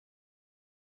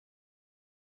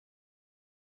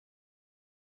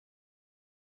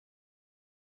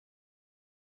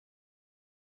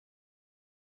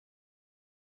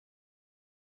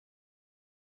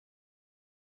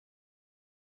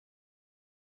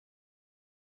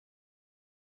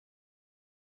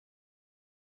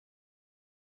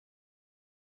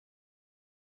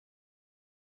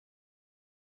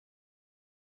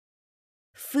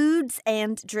Foods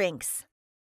and drinks.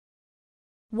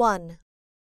 1.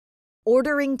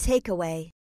 Ordering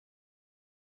takeaway.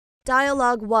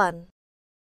 Dialogue 1.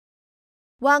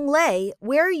 Wang Lei,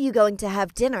 where are you going to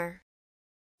have dinner?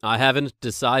 I haven't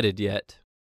decided yet.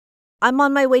 I'm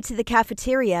on my way to the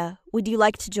cafeteria. Would you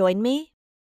like to join me?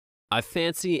 I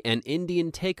fancy an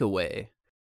Indian takeaway.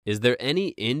 Is there any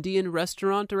Indian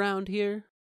restaurant around here?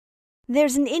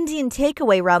 There's an Indian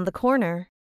takeaway round the corner.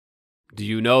 Do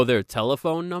you know their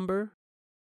telephone number?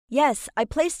 Yes, I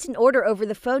placed an order over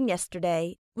the phone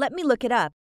yesterday. Let me look it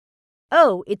up.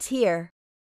 Oh, it's here.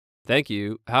 Thank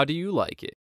you. How do you like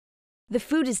it? The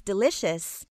food is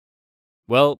delicious.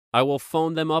 Well, I will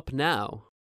phone them up now.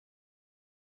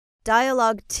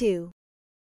 Dialogue 2.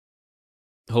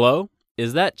 Hello?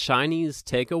 Is that Chinese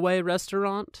takeaway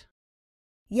restaurant?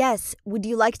 Yes, would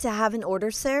you like to have an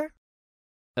order, sir?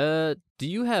 Do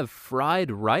you have fried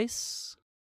rice?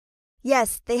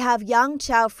 Yes, they have yang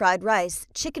chow fried rice,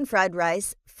 chicken fried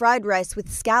rice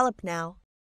with scallop now.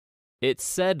 It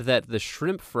said that the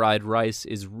shrimp fried rice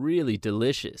is really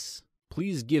delicious.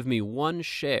 Please give me one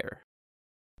share.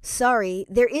 Sorry,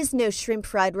 there is no shrimp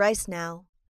fried rice now.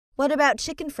 What about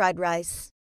chicken fried rice?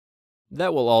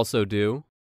 That will also do.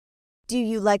 Do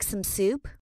you like some soup?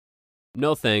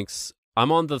 No thanks.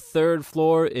 I'm on the 3rd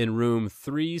floor in room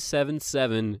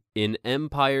 377 in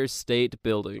Empire State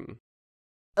Building.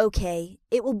 Okay,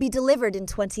 it will be delivered in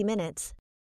 20 minutes.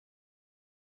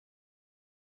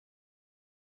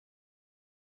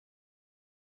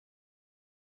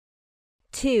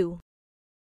 Two.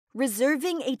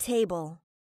 Reserving a table.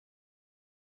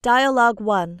 Dialogue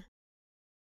 1.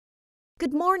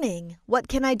 Good morning. What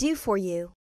can I do for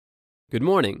you? Good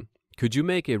morning. Could you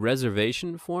make a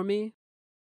reservation for me?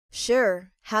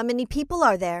 Sure. How many people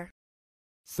are there?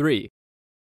 3.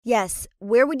 Yes.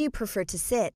 Where would you prefer to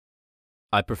sit?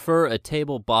 I prefer a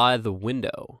table by the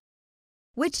window.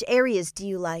 Which areas do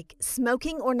you like,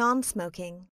 smoking or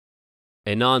non-smoking?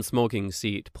 A non-smoking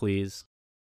seat, please.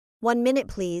 1 minute,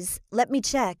 please. Let me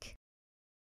check.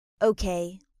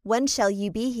 Okay. When shall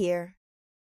you be here?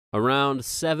 Around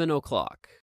 7 o'clock.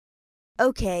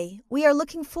 Okay. We are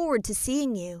looking forward to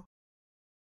seeing you.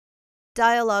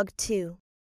 Dialogue 2.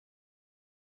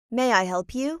 May I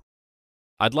help you?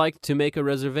 I'd like to make a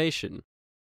reservation.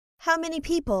 How many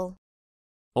people?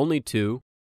 Only 2.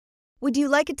 Would you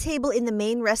like a table in the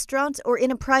main restaurant or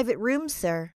in a private room,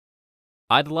 sir?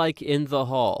 I'd like in the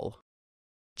hall.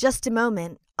 Just a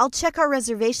moment. I'll check our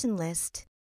reservation list.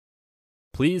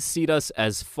 Please seat us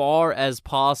as far as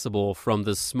possible from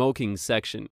the smoking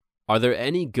section. Are there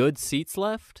any good seats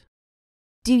left?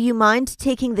 Do you mind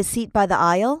taking the seat by the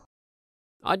aisle?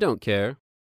 I don't care.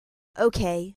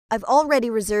 Okay, I've already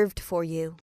reserved for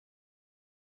you.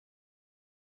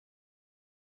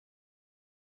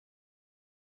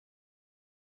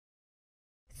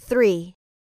 Three.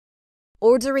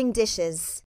 Ordering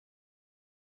dishes.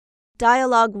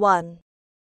 Dialogue 1.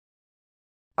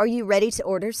 Are you ready to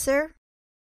order, sir?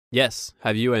 Yes.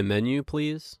 Have you a menu,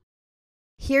 please?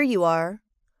 Here you are.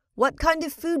 What kind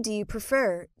of food do you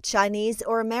prefer, Chinese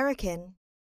or American?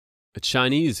 A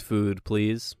Chinese food,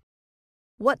 please.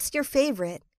 What's your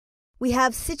favorite? We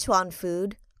have Sichuan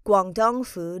food, Guangdong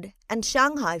food, and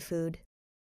Shanghai food.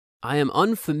 I am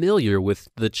unfamiliar with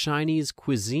the Chinese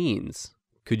cuisines.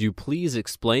 Could you please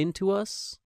explain to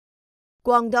us?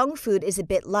 Guangdong food is a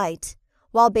bit light,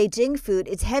 while Beijing food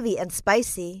is heavy and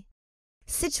spicy.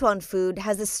 Sichuan food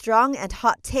has a strong and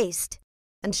hot taste,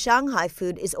 and Shanghai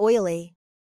food is oily.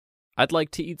 I'd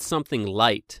like to eat something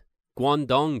light.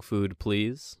 Guangdong food,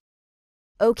 please.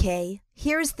 Okay,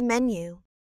 here's the menu.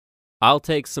 I'll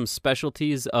take some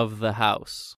specialties of the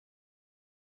house.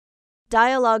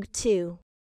 Dialogue 2.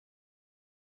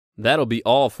 That'll be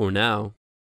all for now.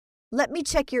 Let me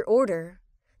check your order.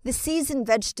 The seasoned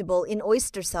vegetable in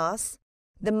oyster sauce,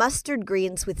 the mustard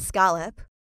greens with scallop,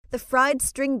 the fried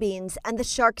string beans, and the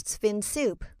shark's fin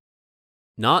soup.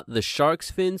 Not the shark's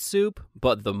fin soup,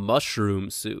 but the mushroom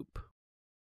soup.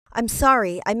 I'm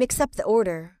sorry, I mix up the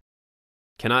order.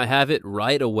 Can I have it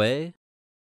right away?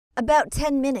 About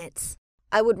 10 minutes.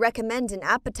 I would recommend an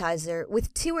appetizer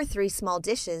with 2 or 3 small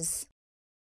dishes.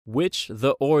 Which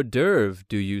the hors d'oeuvre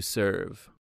do you serve?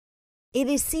 It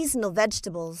is seasonal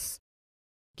vegetables.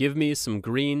 Give me some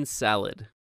green salad.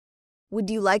 Would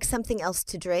you like something else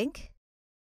to drink?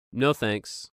 No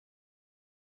thanks.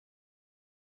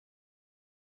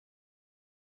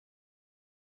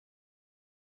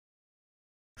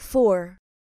 Four.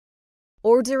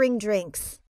 Ordering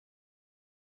drinks.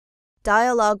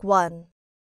 Dialogue 1.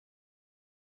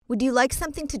 Would you like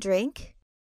something to drink?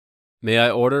 May I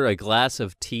order a glass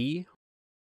of tea?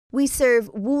 We serve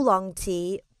oolong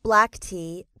tea, black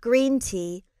tea, green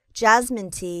tea,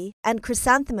 jasmine tea, and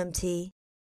chrysanthemum tea.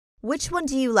 Which one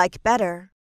do you like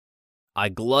better? I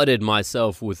glutted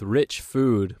myself with rich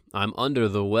food. I'm under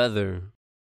the weather.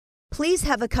 Please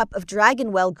have a cup of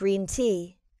Dragonwell green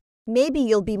tea. Maybe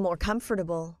you'll be more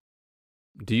comfortable.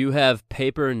 Do you have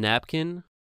paper napkin?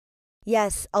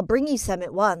 Yes, I'll bring you some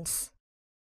at once.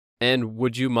 And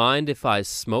would you mind if I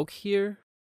smoke here?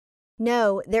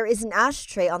 No, there is an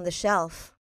ashtray on the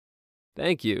shelf.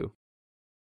 Thank you.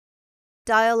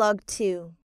 Dialogue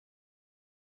 2.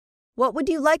 What would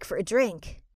you like for a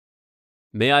drink?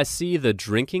 May I see the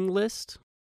drinking list?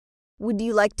 Would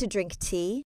you like to drink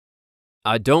tea?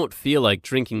 I don't feel like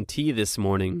drinking tea this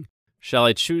morning. Shall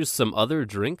I choose some other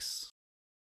drinks?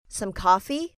 Some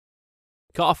coffee?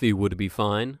 Coffee would be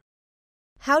fine.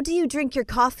 How do you drink your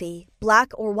coffee,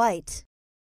 black or white?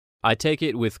 I take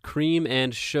it with cream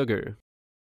and sugar.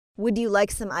 Would you like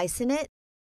some ice in it?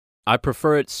 I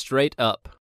prefer it straight up.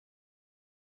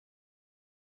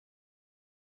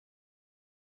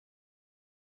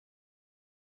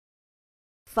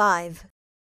 Five.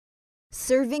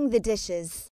 Serving the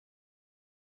dishes.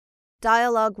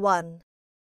 Dialogue 1.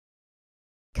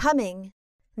 Coming.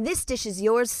 This dish is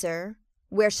yours, sir.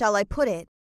 Where shall I put it?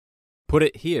 Put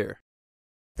it here.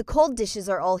 The cold dishes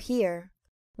are all here.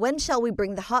 When shall we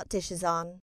bring the hot dishes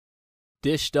on?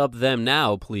 Dished up them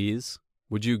now, please.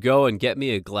 Would you go and get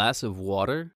me a glass of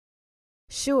water?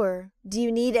 Sure. Do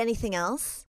you need anything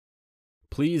else?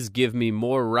 Please give me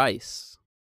more rice.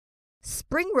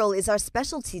 Spring roll is our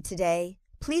specialty today.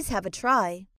 Please have a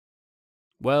try.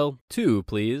 Well, 2,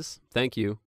 please. Thank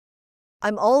you.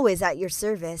 I'm always at your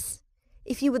service.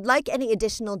 If you would like any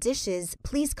additional dishes,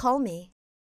 please call me.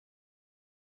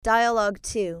 Dialogue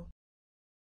 2.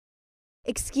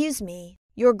 Excuse me,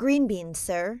 your green beans,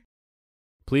 sir.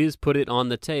 Please put it on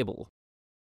the table.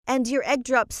 And your egg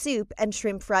drop soup and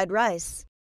shrimp fried rice.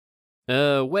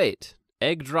 Wait.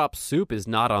 Egg drop soup is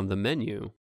not on the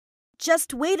menu.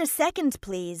 Just wait a second,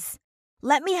 please.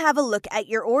 Let me have a look at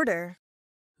your order.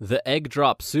 The egg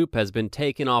drop soup has been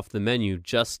taken off the menu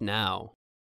just now.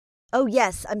 Oh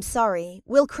yes, I'm sorry.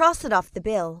 We'll cross it off the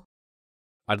bill.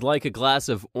 I'd like a glass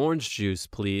of orange juice,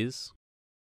 please.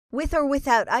 With or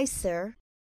without ice, sir?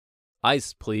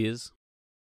 Ice, please.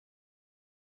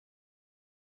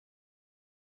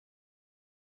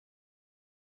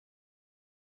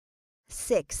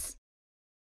 Six.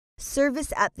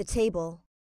 Service at the table.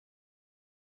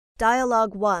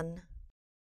 Dialogue 1.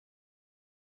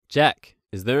 Jack,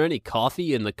 is there any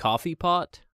coffee in the coffee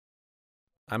pot?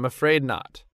 I'm afraid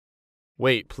not.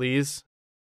 Wait, please.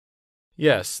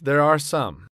 Yes, there are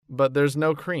some, but there's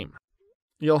no cream.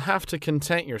 You'll have to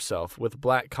content yourself with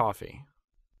black coffee.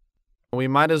 We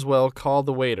might as well call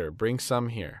the waiter, bring some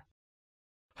here.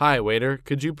 Hi, waiter,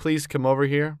 could you please come over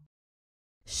here?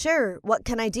 Sure, what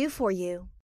can I do for you?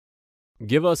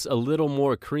 Give us a little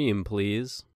more cream,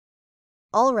 please.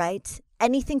 All right.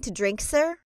 Anything to drink,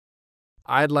 sir?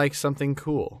 I'd like something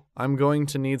cool. I'm going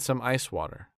to need some ice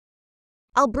water.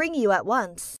 I'll bring you at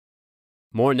once.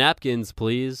 More napkins,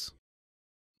 please.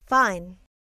 Fine.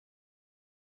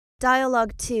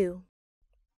 Dialogue 2.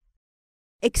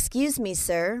 Excuse me,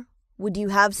 sir. Would you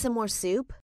have some more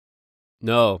soup?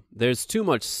 No, there's too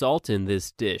much salt in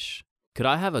this dish. Could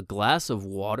I have a glass of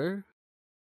water?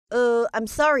 I'm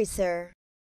sorry, sir.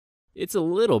 It's a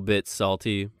little bit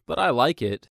salty, but I like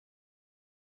it.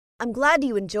 I'm glad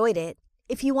you enjoyed it.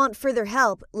 If you want further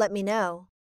help, let me know.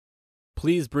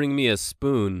 Please bring me a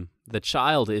spoon. The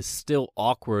child is still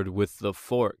awkward with the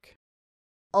fork.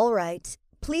 All right.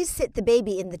 Please sit the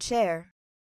baby in the chair.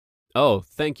 Oh,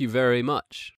 thank you very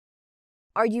much.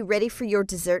 Are you ready for your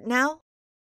dessert now?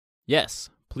 Yes,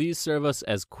 please serve us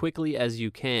as quickly as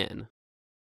you can.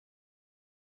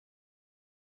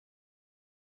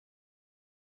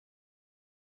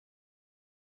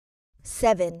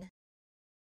 Seven.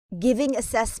 Giving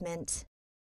assessment.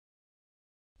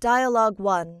 Dialogue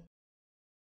 1.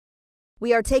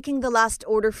 We are taking the last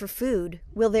order for food.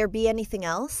 Will there be anything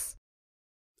else?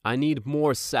 I need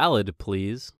more salad,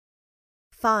 please.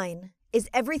 Fine. Is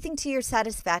everything to your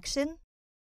satisfaction?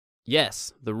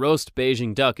 Yes, the roast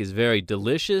Beijing duck is very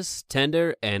delicious,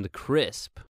 tender, and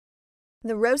crisp.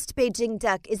 The roast Beijing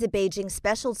duck is a Beijing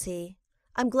specialty.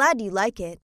 I'm glad you like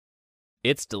it.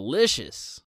 It's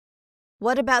delicious.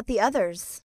 What about the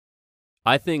others?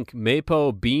 I think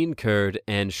mapo bean curd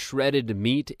and shredded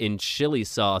meat in chili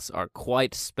sauce are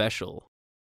quite special.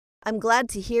 I'm glad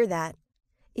to hear that.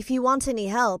 If you want any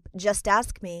help, just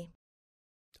ask me.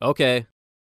 Okay.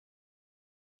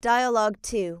 Dialogue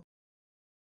 2.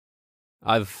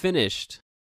 I've finished.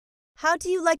 How do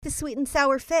you like the sweet and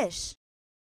sour fish?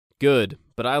 Good,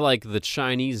 but I like the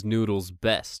Chinese noodles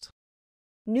best.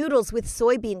 Noodles with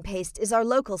soybean paste is our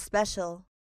local special.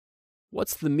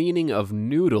 What's the meaning of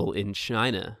noodle in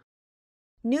China?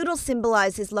 Noodle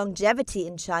symbolizes longevity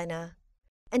in China,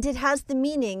 and it has the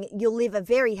meaning you'll live a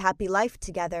very happy life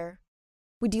together.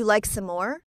 Would you like some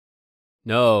more?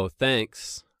 No,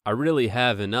 thanks. I really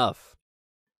have enough.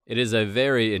 It is a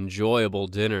very enjoyable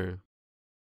dinner.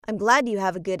 I'm glad you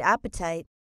have a good appetite.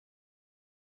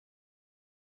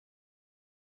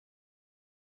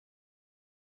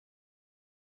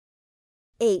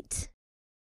 Eight.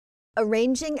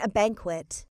 Arranging a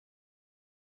banquet.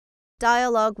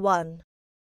 Dialogue 1.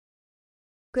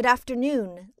 Good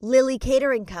afternoon, Lily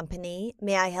Catering Company.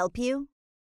 May I help you?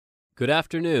 Good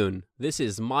afternoon. This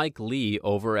is Mike Lee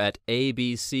over at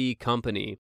ABC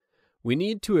Company. We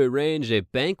need to arrange a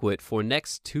banquet for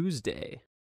next Tuesday.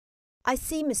 I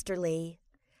see, Mr. Lee.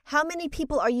 How many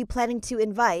people are you planning to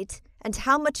invite, and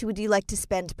how much would you like to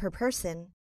spend per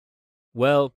person?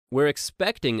 Well, we're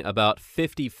expecting about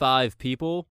 55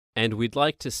 people, and we'd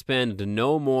like to spend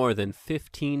no more than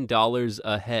 $15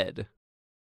 a head.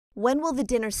 When will the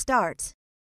dinner start?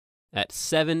 At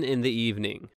 7 in the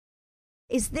evening.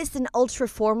 Is this an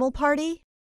ultra-formal party?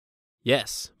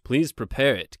 Yes, please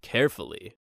prepare it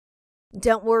carefully.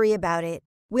 Don't worry about it.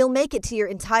 We'll make it to your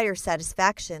entire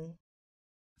satisfaction.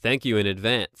 Thank you in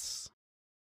advance.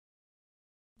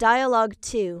 Dialogue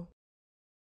 2.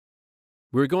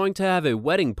 We're going to have a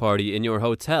wedding party in your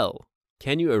hotel.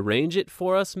 Can you arrange it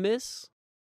for us, miss?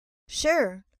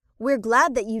 Sure. We're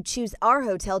glad that you choose our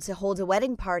hotel to hold a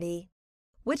wedding party.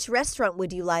 Which restaurant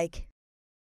would you like?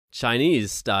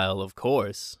 Chinese style, of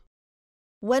course.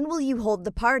 When will you hold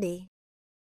the party?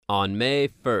 On May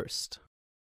 1st.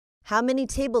 How many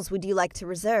tables would you like to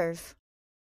reserve?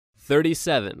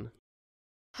 37.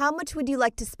 How much would you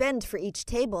like to spend for each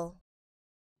table?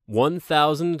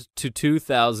 1,000 to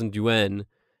 2,000 yuan.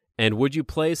 And would you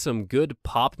play some good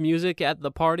pop music at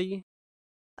the party?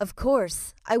 Of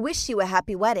course. I wish you a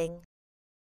happy wedding.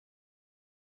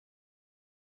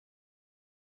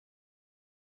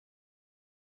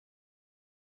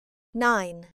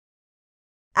 Nine.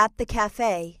 At the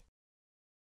cafe.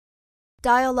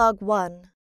 Dialogue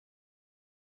 1.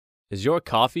 Is your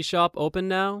coffee shop open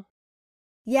now?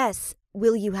 Yes.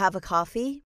 Will you have a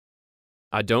coffee?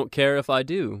 I don't care if I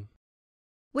do.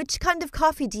 Which kind of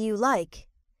coffee do you like?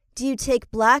 Do you take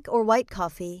black or white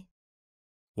coffee?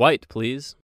 White,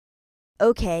 please.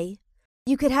 Okay.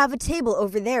 You could have a table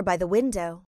over there by the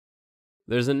window.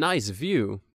 There's a nice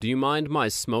view. Do you mind my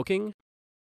smoking?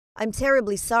 I'm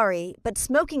terribly sorry, but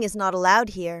smoking is not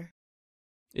allowed here.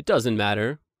 It doesn't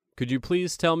matter. Could you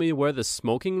please tell me where the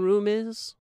smoking room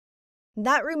is?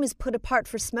 That room is put apart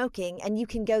for smoking, and you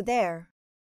can go there.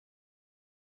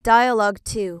 Dialogue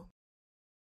 2.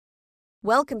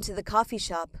 Welcome to the coffee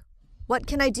shop. What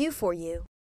can I do for you?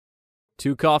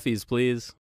 2 coffees,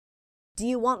 please. Do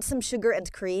you want some sugar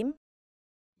and cream?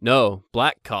 No,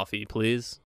 black coffee,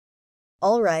 please.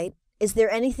 All right. Is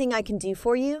there anything I can do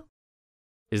for you?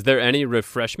 Is there any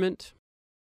refreshment?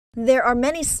 There are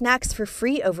many snacks for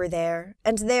free over there,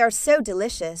 and they are so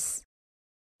delicious.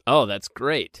 Oh, that's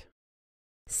great.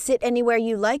 Sit anywhere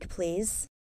you like, please.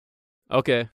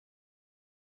 Okay.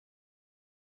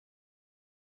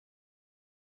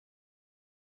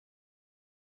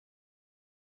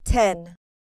 Ten.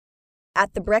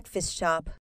 At the breakfast shop.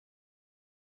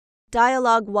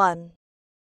 Dialogue 1.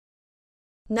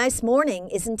 Nice morning,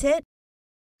 isn't it?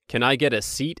 Can I get a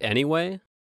seat anyway?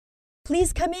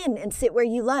 Please come in and sit where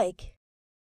you like.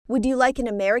 Would you like an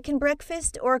American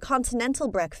breakfast or a continental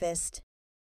breakfast?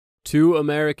 2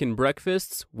 American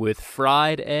breakfasts with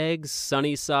fried eggs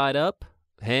sunny side up,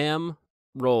 ham,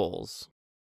 rolls.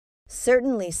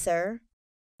 Certainly, sir.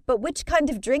 But which kind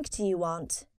of drink do you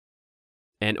want?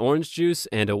 An orange juice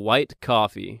and a white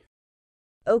coffee.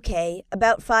 Okay,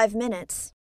 about 5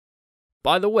 minutes.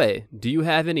 By the way, do you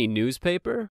have any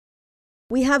newspaper?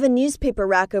 We have a newspaper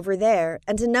rack over there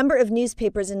and a number of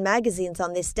newspapers and magazines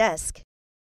on this desk.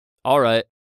 All right.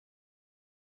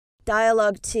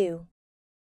 Dialogue 2.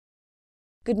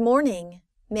 Good morning.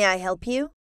 May I help you?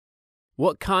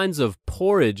 What kinds of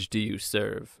porridge do you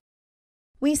serve?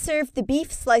 We serve the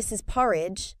beef slices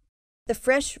porridge, the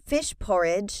fresh fish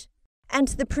porridge, and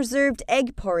the preserved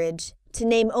egg porridge, to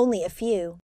name only a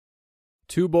few.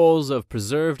 2 bowls of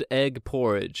preserved egg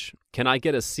porridge. Can I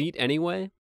get a seat anyway?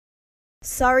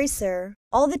 Sorry, sir.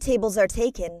 All the tables are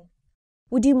taken.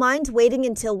 Would you mind waiting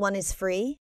until one is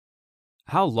free?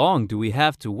 How long do we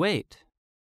have to wait?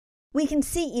 We can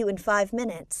seat you in 5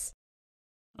 minutes.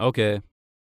 Okay.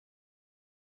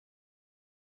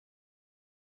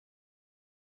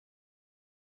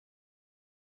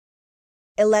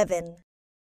 11.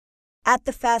 At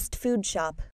the fast food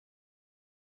shop.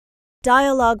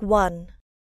 Dialogue 1.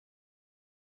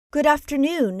 Good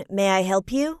afternoon. May I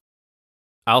help you?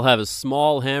 I'll have a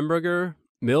small hamburger,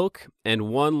 milk, and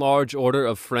one large order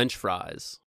of French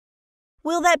fries.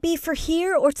 Will that be for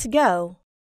here or to go?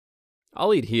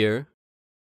 I'll eat here.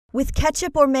 With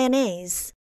ketchup or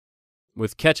mayonnaise?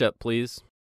 With ketchup, please.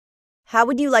 How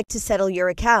would you like to settle your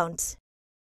account?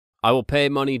 I will pay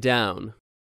money down.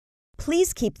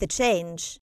 Please keep the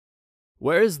change.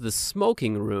 Where is the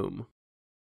smoking room?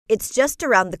 It's just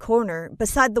around the corner,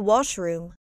 beside the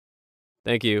washroom.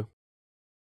 Thank you.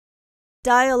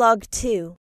 Dialogue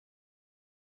 2.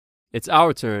 It's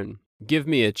our turn. Give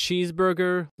me a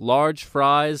cheeseburger, large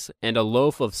fries, and a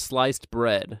loaf of sliced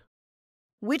bread.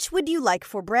 Which would you like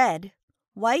for bread?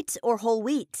 White or whole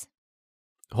wheat?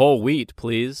 Whole wheat,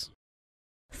 please.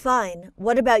 Fine.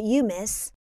 What about you,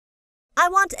 miss? I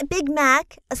want a Big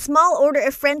Mac, a small order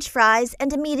of French fries,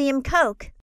 and a medium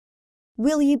Coke.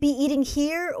 Will you be eating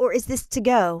here or is this to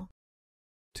go?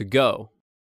 To go.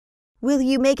 Will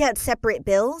you make out separate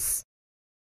bills?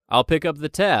 I'll pick up the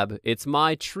tab. It's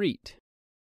my treat.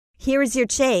 Here is your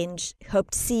change.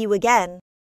 Hope to see you again.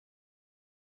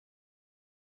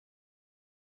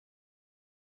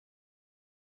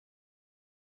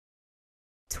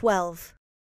 (12)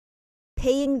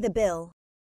 Paying the bill.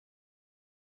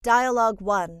 Dialogue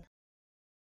 1.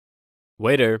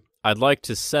 Waiter, I'd like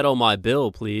to settle my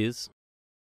bill, please.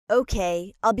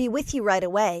 Okay, I'll be with you right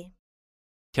away.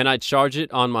 Can I charge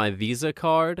it on my Visa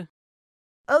card?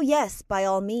 Oh yes, by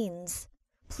all means.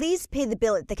 Please pay the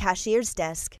bill at the cashier's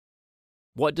desk.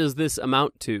 What does this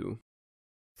amount to?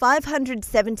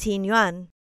 517 yuan.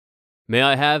 May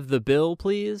I have the bill,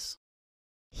 please?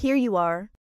 Here you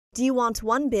are. Do you want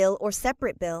one bill or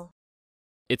separate bill?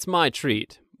 It's my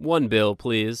treat. One bill,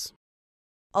 please.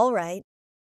 All right.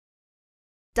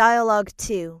 Dialogue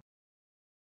 2.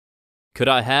 Could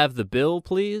I have the bill,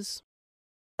 please?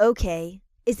 Okay.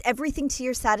 Is everything to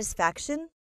your satisfaction?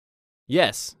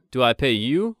 Yes. Do I pay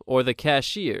you or the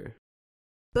cashier?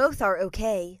 Both are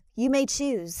okay. You may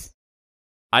choose.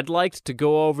 I'd like to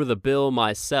go over the bill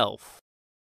myself.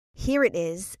 Here it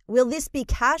is. Will this be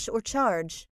cash or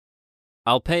charge?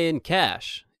 I'll pay in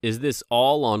cash. Is this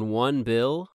all on one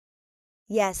bill?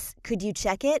 Yes. Could you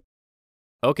check it?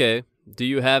 Okay. Do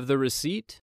you have the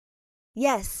receipt?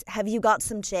 Yes. Have you got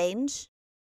some change?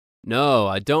 No,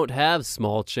 I don't have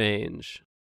small change.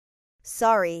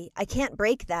 Sorry, I can't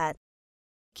break that.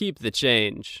 Keep the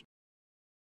change.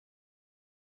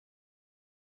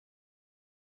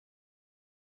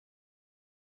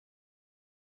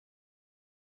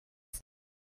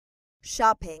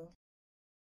 Shopping.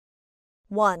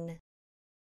 1.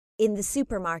 In the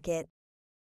supermarket.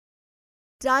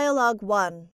 Dialogue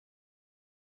 1.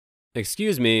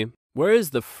 Excuse me, where is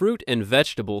the fruit and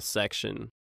vegetables section?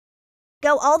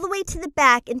 Go all the way to the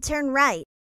back and turn right.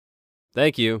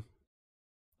 Thank you.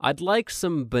 I'd like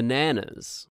some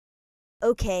bananas.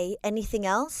 Okay, anything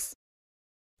else?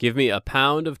 Give me a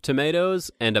pound of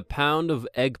tomatoes and a pound of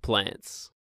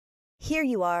eggplants. Here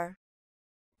you are.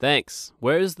 Thanks.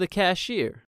 Where's the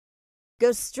cashier?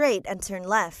 Go straight and turn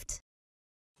left.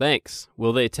 Thanks.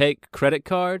 Will they take credit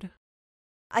card?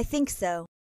 I think so.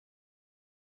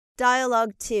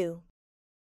 Dialogue 2.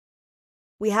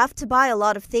 We have to buy a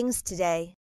lot of things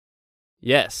today.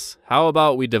 Yes. How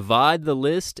about we divide the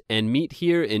list and meet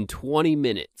here in 20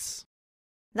 minutes?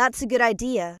 That's a good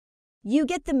idea. You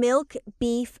get the milk,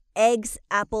 beef, eggs,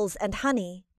 apples, and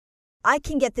honey. I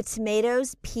can get the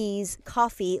tomatoes, peas,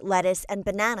 coffee, lettuce, and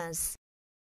bananas.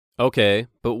 Okay,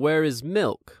 but where is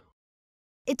milk?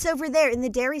 It's over there in the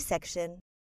dairy section.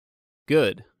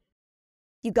 Good.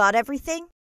 You got everything?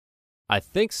 I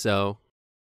think so.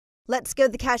 Let's go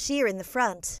to the cashier in the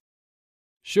front.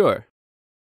 Sure.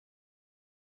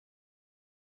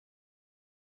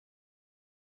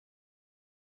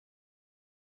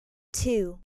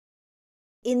 (2)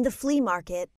 In the flea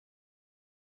market.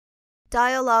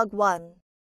 Dialogue 1.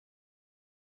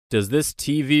 Does this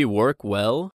TV work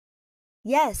well?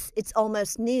 Yes, it's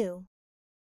almost new.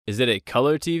 Is it a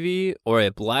color TV or a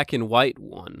black and white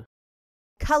one?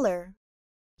 Color.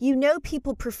 You know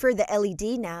people prefer the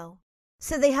LED now,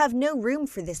 so they have no room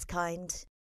for this kind.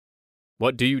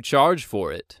 What do you charge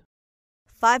for it?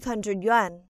 500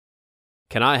 yuan.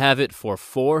 Can I have it for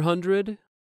 400?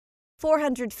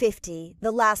 450,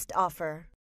 the last offer.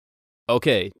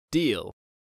 Okay, deal.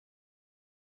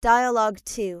 Dialogue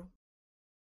 2.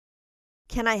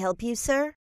 Can I help you,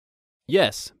 sir?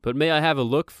 Yes, but may I have a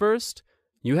look first?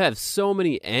 You have so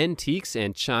many antiques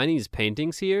and Chinese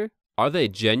paintings here. Are they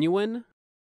genuine?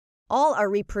 All our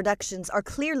reproductions are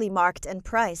clearly marked and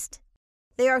priced.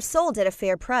 They are sold at a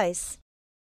fair price.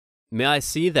 May I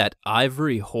see that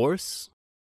ivory horse?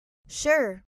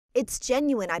 Sure. It's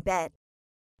genuine, I bet.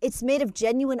 It's made of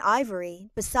genuine ivory.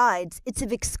 Besides, it's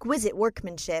of exquisite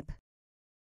workmanship.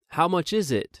 How much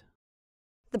is it?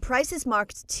 The price is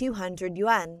marked 200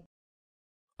 yuan.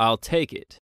 I'll take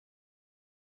it.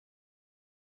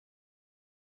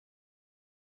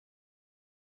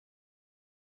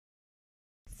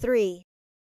 Three.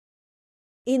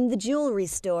 In the jewelry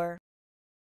store.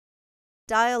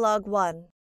 Dialogue 1.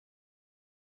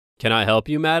 Can I help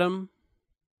you, madam?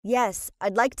 Yes,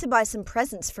 I'd like to buy some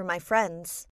presents for my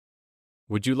friends.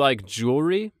 Would you like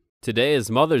jewelry? Today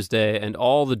is Mother's Day and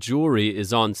all the jewelry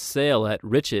is on sale at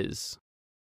Rich's.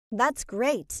 That's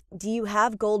great. Do you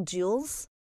have gold jewels?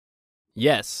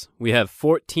 Yes, we have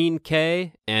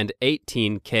 14K and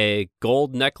 18K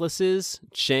gold necklaces,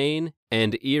 chain,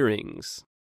 and earrings.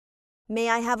 May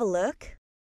I have a look?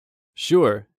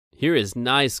 Sure, here is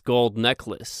nice gold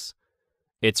necklace.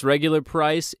 Its regular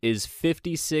price is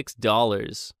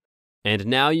 $56, and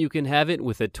now you can have it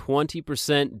with a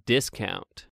 20%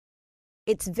 discount.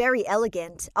 It's very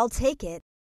elegant. I'll take it.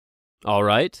 All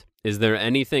right, is there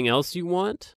anything else you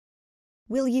want?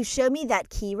 Will you show me that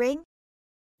keyring?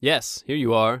 Yes, here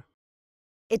you are.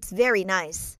 It's very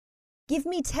nice. Give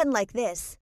me 10 like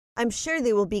this. I'm sure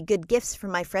they will be good gifts for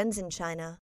my friends in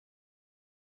China.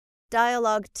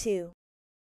 Dialogue 2.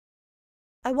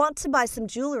 I want to buy some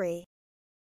jewelry.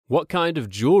 What kind of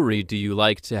jewelry do you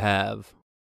like to have?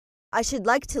 I should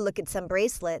like to look at some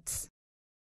bracelets.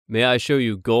 May I show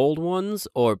you gold ones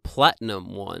or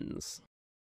platinum ones?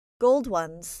 Gold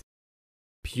ones.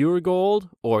 Pure gold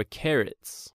or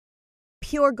carats?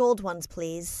 Pure gold ones,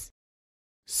 please.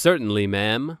 Certainly,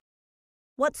 ma'am.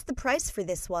 What's the price for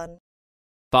this one?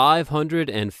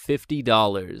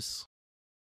 $550.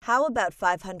 How about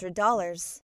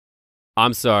 $500?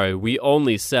 I'm sorry, we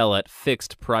only sell at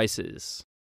fixed prices.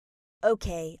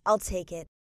 Okay, I'll take it.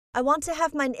 I want to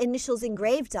have my initials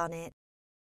engraved on it.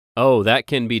 Oh, that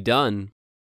can be done.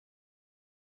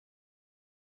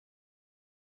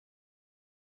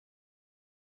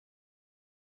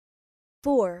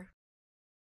 Four.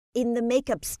 In the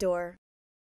makeup store.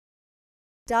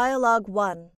 Dialogue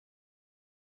 1.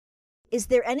 Is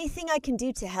there anything I can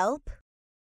do to help?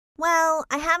 Well,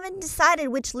 I haven't decided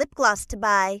which lip gloss to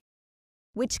buy.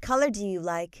 Which color do you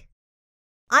like?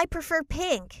 I prefer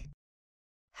pink.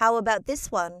 How about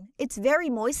this one? It's very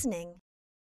moistening.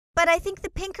 But I think the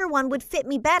pinker one would fit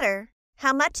me better.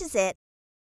 How much is it?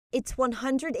 It's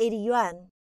 180 yuan.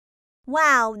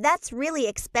 Wow, that's really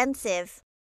expensive.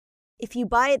 If you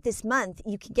buy it this month,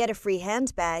 you can get a free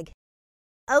handbag.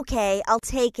 Okay, I'll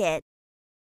take it.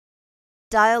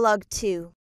 Dialogue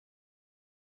 2.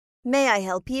 May I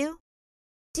help you?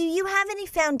 Do you have any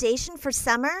foundation for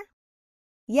summer?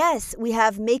 Yes, we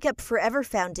have Makeup Forever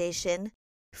foundation,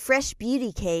 Fresh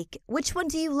Beauty Cake. Which one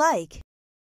do you like?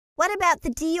 What about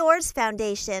the Dior's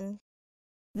foundation?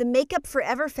 The Makeup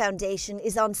Forever foundation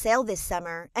is on sale this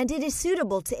summer, and it is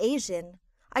suitable to Asian.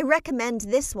 I recommend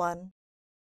this one.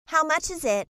 How much is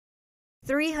it?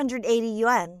 380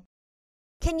 yuan.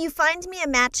 Can you find me a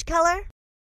match color?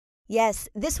 Yes,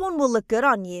 this one will look good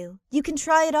on you. You can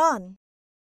try it on.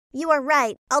 You are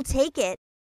right. I'll take it.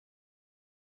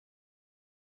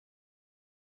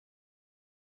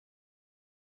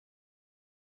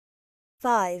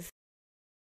 Five.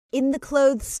 In the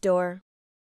clothes store.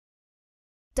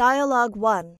 Dialogue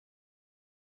 1.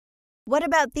 What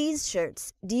about these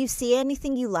shirts? Do you see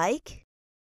anything you like?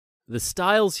 The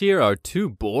styles here are too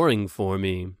boring for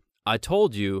me. I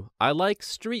told you, I like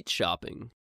street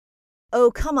shopping.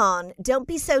 Oh, come on. Don't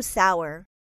be so sour.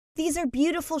 These are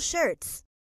beautiful shirts.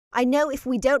 I know if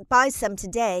we don't buy some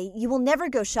today, you will never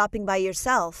go shopping by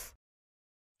yourself.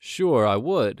 Sure, I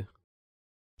would.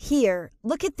 Here,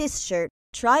 look at this shirt.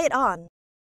 Try it on.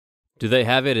 Do they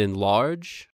have it in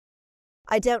large?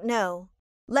 I don't know.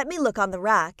 Let me look on the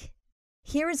rack.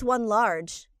 Here is one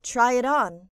large. Try it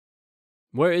on.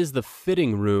 Where is the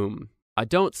fitting room? I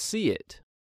don't see it.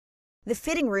 The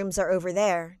fitting rooms are over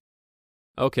there.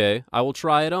 Okay, I will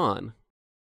try it on.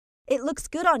 It looks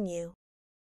good on you.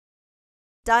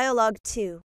 Dialogue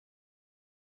 2.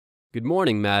 Good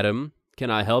morning, madam. Can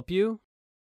I help you?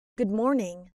 Good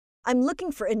morning. I'm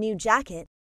looking for a new jacket.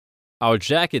 Our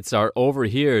jackets are over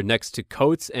here next to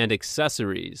coats and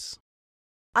accessories.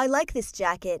 I like this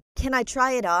jacket. Can I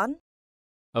try it on?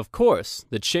 Of course,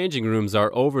 the changing rooms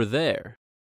are over there.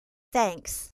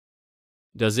 Thanks.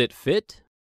 Does it fit?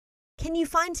 Can you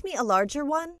find me a larger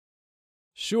one?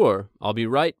 Sure, I'll be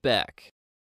right back.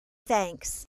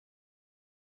 Thanks.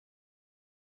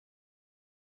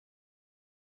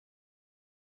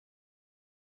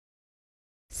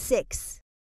 6.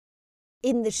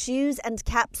 In the shoes and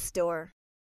caps store.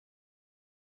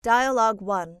 Dialogue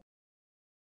 1.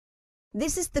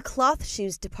 This is the cloth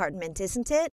shoes department,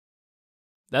 isn't it?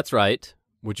 That's right.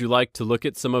 Would you like to look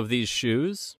at some of these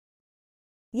shoes?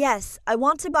 Yes, I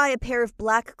want to buy a pair of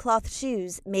black cloth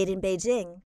shoes made in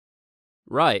Beijing.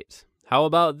 Right. How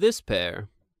about this pair?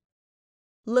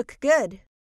 Look good.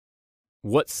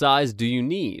 What size do you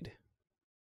need?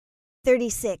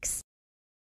 36.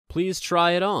 Please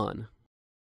try it on.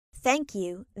 Thank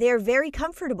you. They are very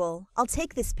comfortable. I'll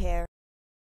take this pair.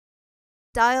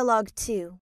 Dialogue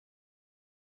 2.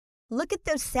 Look at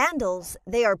those sandals.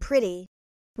 They are pretty.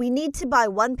 We need to buy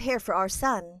one pair for our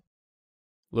son.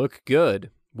 Look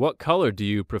good. What color do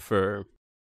you prefer?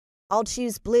 I'll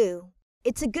choose blue.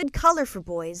 It's a good color for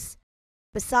boys.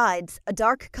 Besides, a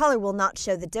dark color will not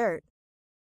show the dirt.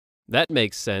 That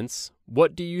makes sense.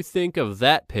 What do you think of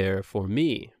that pair for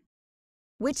me?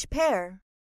 Which pair?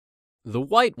 The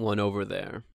white one over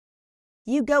there.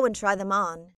 You go and try them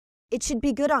on. It should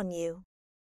be good on you.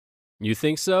 You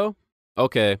think so?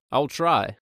 Okay, I'll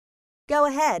try. Go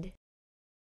ahead.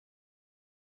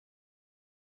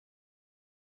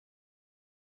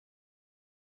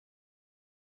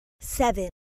 Seven.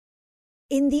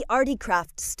 In the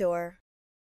Articraft store.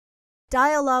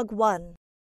 Dialogue 1.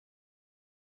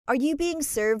 Are you being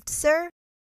served, sir?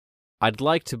 I'd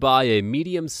like to buy a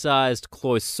medium-sized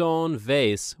cloisonne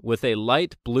vase with a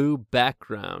light blue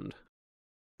background.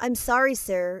 I'm sorry,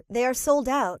 sir. They are sold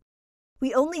out.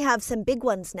 We only have some big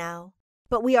ones now,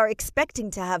 but we are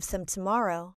expecting to have some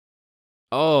tomorrow.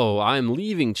 Oh, I'm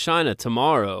leaving China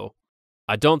tomorrow.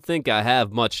 I don't think I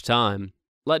have much time.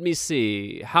 Let me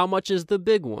see. How much is the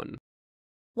big one?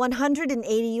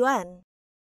 180 yuan.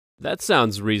 That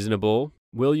sounds reasonable.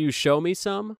 Will you show me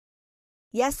some?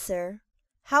 Yes, sir.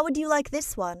 How would you like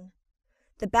this one?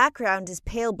 The background is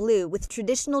pale blue with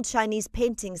traditional Chinese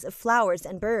paintings of flowers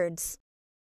and birds.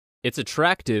 It's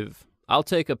attractive. I'll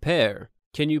take a pair.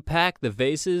 Can you pack the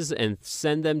vases and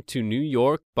send them to New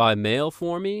York by mail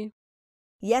for me?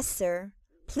 Yes, sir.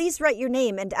 Please write your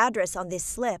name and address on this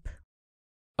slip.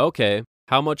 Okay.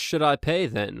 How much should I pay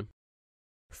then?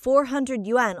 400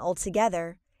 yuan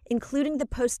altogether, including the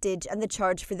postage and the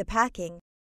charge for the packing.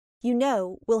 You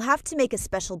know, we'll have to make a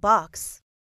special box.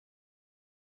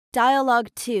 Dialogue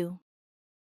 2.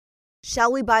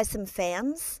 Shall we buy some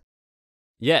fans?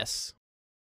 Yes.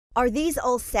 Are these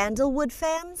all sandalwood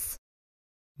fans?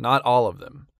 Not all of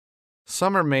them.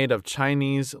 Some are made of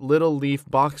Chinese little leaf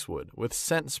boxwood with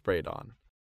scent sprayed on.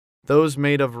 Those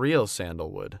made of real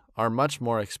sandalwood are much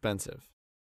more expensive.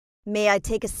 May I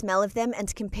take a smell of them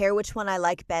and compare which one I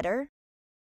like better?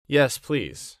 Yes,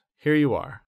 please. Here you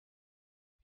are.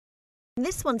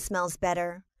 This one smells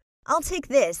better. I'll take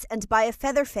this and buy a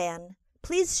feather fan.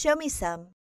 Please show me some.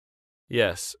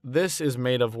 Yes, this is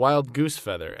made of wild goose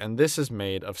feather and this is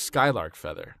made of skylark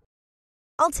feather.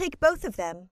 I'll take both of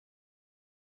them.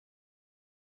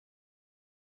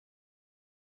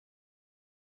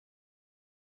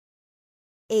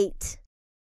 Eight.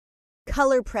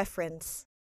 Color preference.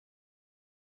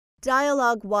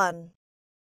 Dialogue 1.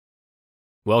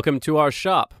 Welcome to our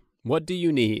shop. What do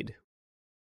you need?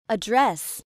 A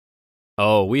dress.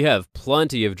 Oh, we have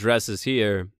plenty of dresses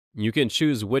here. You can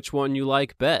choose which one you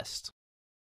like best.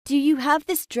 Do you have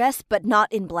this dress but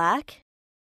not in black?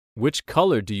 Which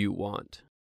color do you want?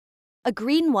 A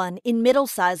green one in middle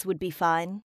size would be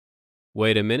fine.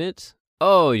 Wait a minute.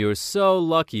 Oh, you're so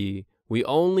lucky. We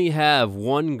only have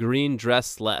one green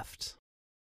dress left.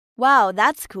 Wow,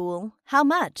 that's cool. How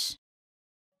much?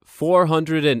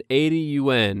 480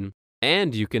 yuan,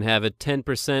 and you can have it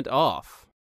 10% off.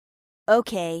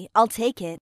 Okay, I'll take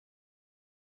it.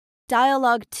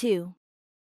 Dialogue 2.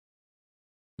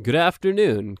 Good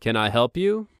afternoon. Can I help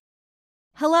you?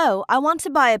 Hello, I want to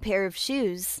buy a pair of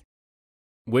shoes.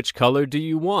 Which color do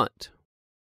you want?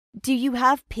 Do you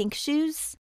have pink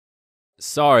shoes?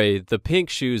 Sorry, the pink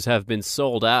shoes have been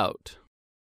sold out.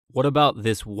 What about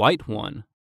this white one?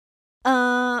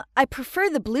 I prefer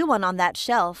the blue one on that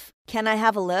shelf. Can I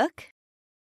have a look?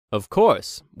 Of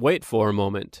course. Wait for a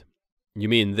moment. You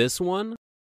mean this one?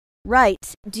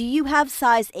 Right. Do you have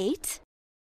size 8?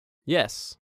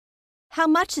 Yes. How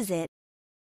much is it?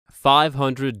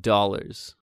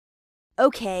 $500.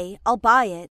 Okay, I'll buy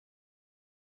it.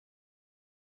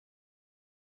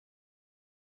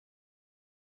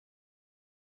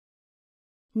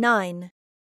 Nine.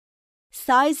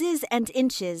 Sizes and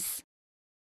inches.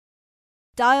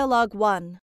 Dialogue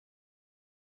 1.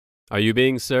 Are you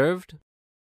being served?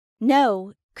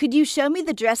 No. Could you show me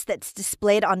the dress that's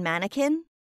displayed on mannequin?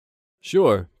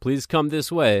 Sure. Please come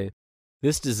this way.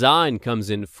 This design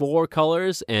comes in 4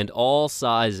 colors and all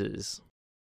sizes.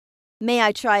 May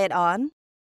I try it on?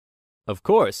 Of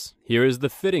course, here is the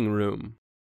fitting room.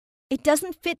 It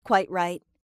doesn't fit quite right.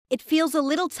 It feels a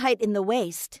little tight in the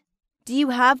waist. Do you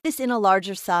have this in a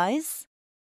larger size?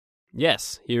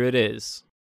 Yes, here it is.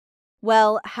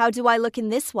 Well, how do I look in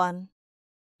this one?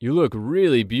 You look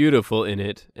really beautiful in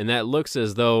it, and that looks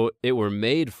as though it were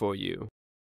made for you.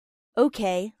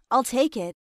 Okay, I'll take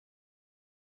it.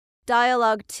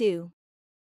 Dialogue 2.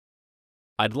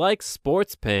 I'd like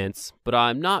sports pants, but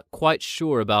I'm not quite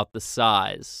sure about the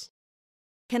size.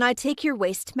 Can I take your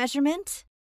waist measurement?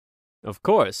 Of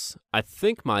course, I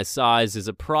think my size is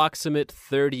approximate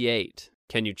 38.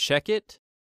 Can you check it?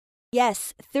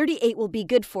 Yes, 38 will be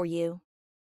good for you.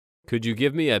 Could you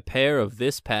give me a pair of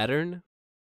this pattern?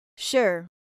 Sure.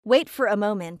 Wait for a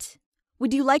moment.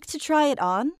 Would you like to try it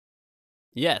on?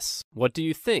 Yes, what do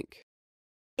you think?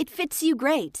 It fits you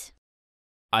great.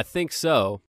 I think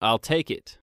so. I'll take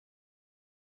it.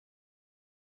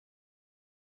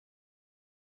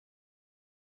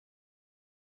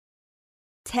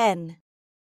 Ten.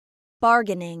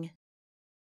 Bargaining.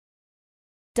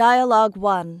 Dialogue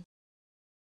 1.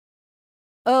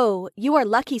 Oh, you are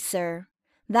lucky, sir.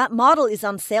 That model is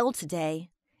on sale today.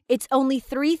 It's only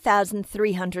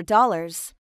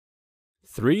 $3,300.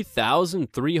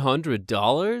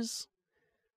 $3,300?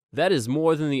 That is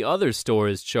more than the other store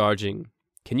is charging.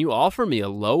 Can you offer me a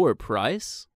lower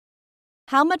price?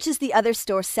 How much is the other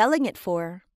store selling it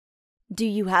for? Do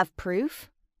you have proof?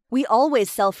 We always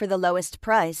sell for the lowest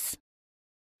price.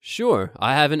 Sure,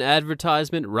 I have an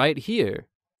advertisement right here.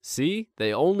 See,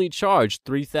 they only charge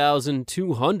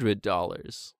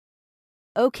 $3,200.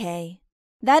 Okay,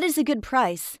 that is a good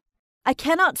price. I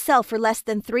cannot sell for less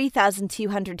than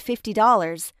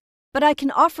 $3,250, but I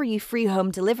can offer you free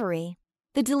home delivery.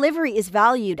 The delivery is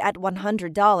valued at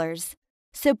 $100,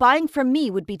 so buying from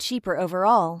me would be cheaper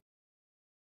overall.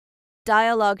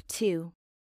 Dialogue 2.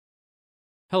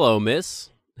 Hello, miss.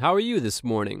 How are you this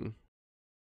morning?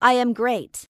 I am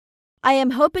great. I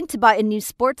am hoping to buy a new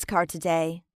sports car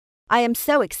today. I am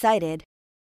so excited.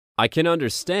 I can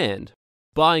understand.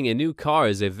 Buying a new car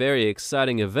is a very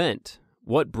exciting event.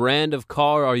 What brand of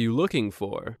car are you looking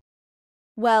for?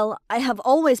 Well, I have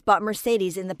always bought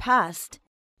Mercedes in the past,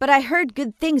 but I heard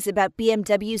good things about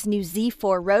BMW's new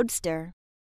Z4 Roadster.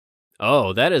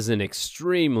 Oh, that is an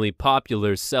extremely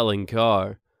popular selling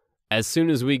car. As soon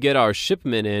as we get our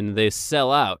shipment in, they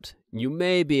sell out. You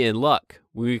may be in luck.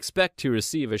 We expect to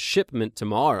receive a shipment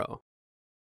tomorrow.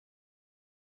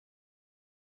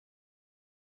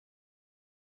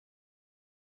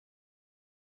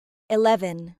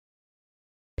 (11)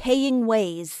 Paying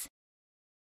ways.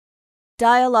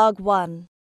 Dialogue 1.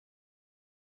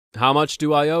 How much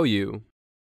do I owe you?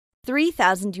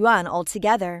 3,000 yuan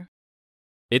altogether.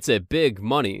 It's a big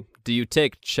money. Do you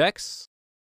take checks?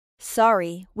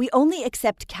 Sorry, we only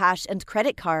accept cash and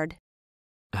credit card.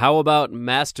 How about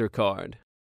MasterCard?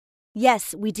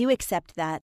 Yes, we do accept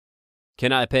that.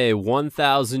 Can I pay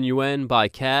 1,000 yuan by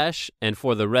cash, and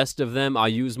for the rest of them I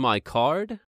use my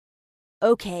card?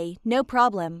 Okay, no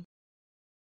problem.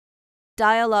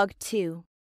 Dialogue 2.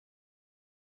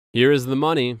 Here is the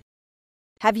money.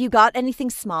 Have you got anything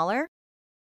smaller?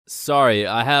 Sorry,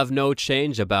 I have no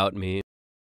change about me.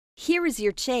 Here is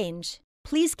your change.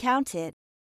 Please count it.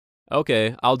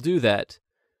 Okay, I'll do that.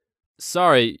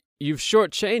 Sorry, you've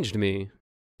shortchanged me.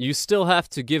 You still have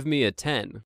to give me a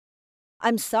 10.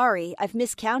 I'm sorry, I've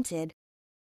miscounted.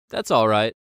 That's all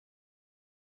right.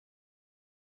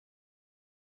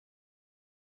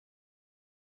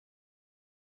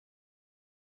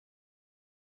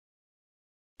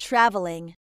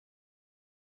 Traveling.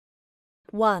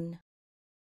 1.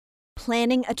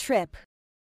 Planning a trip.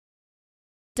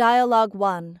 Dialogue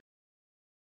 1.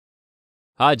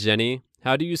 Hi, Jenny.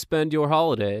 How do you spend your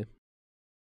holiday?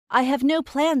 I have no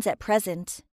plans at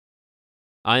present.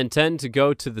 I intend to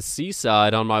go to the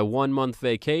seaside on my 1-month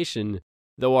vacation,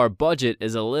 though our budget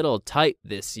is a little tight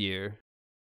this year.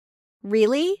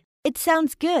 Really? It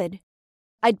sounds good.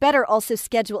 I'd better also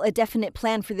schedule a definite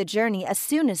plan for the journey as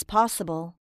soon as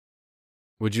possible.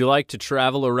 Would you like to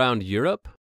travel around Europe?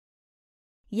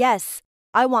 Yes,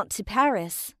 I want to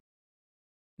Paris.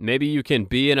 Maybe you can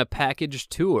be in a package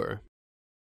tour.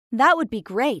 That would be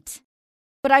great.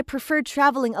 But I prefer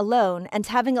traveling alone and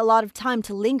having a lot of time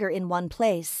to linger in one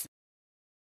place.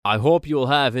 I hope you'll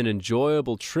have an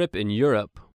enjoyable trip in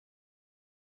Europe.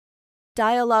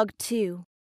 Dialogue 2.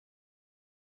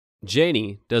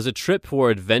 Janie, does a trip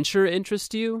for adventure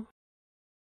interest you?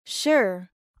 Sure,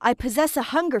 I possess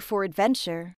a hunger for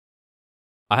adventure.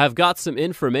 I have got some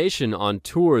information on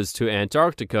tours to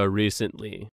Antarctica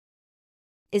recently.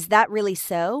 Is that really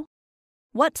so?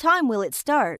 What time will it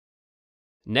start?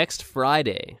 Next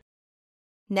Friday.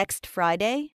 Next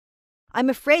Friday? I'm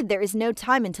afraid there is no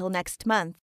time until next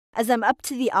month, as I'm up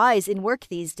to the eyes in work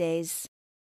these days.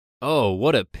 Oh,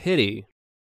 what a pity.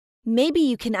 Maybe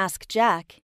you can ask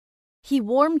Jack. He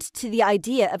warmed to the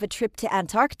idea of a trip to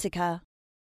Antarctica.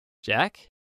 Jack?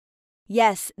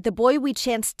 Yes, the boy we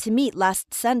chanced to meet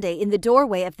last Sunday in the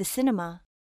doorway of the cinema.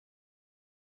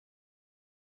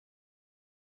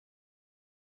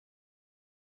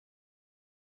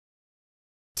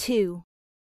 Two.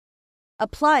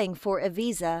 Applying for a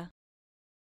visa.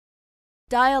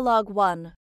 Dialogue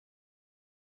 1.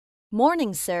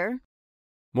 Morning, sir.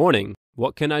 Morning.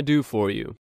 What can I do for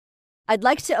you? I'd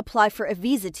like to apply for a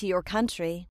visa to your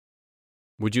country.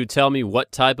 Would you tell me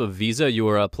what type of visa you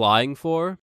are applying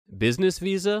for? Business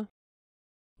visa?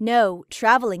 No,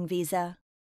 traveling visa.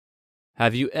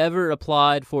 Have you ever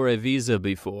applied for a visa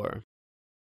before?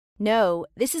 No,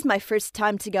 this is my first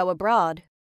time to go abroad.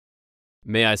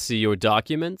 May I see your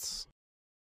documents?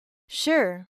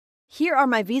 Sure. Here are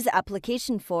my visa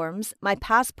application forms, my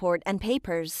passport, and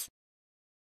papers.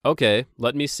 Okay,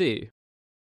 let me see.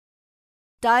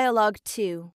 Dialogue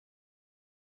 2.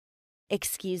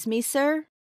 Excuse me, sir?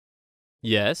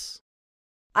 Yes?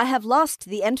 I have lost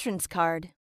the entrance card.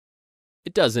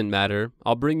 It doesn't matter.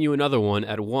 I'll bring you another one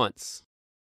at once.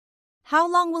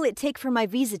 How long will it take for my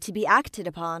visa to be acted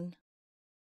upon?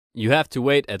 You have to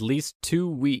wait at least 2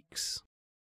 weeks.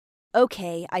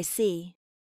 Okay, I see.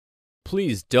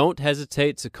 Please don't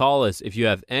hesitate to call us if you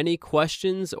have any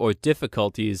questions or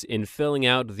difficulties in filling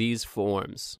out these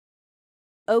forms.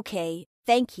 Okay,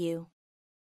 thank you.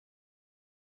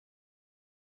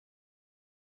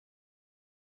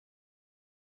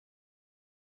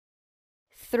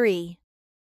 Three.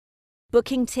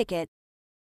 Booking ticket.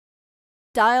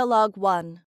 Dialogue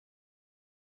 1.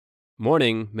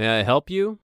 Morning, may I help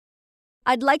you?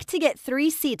 I'd like to get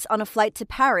 3 seats on a flight to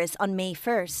Paris on May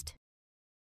 1st.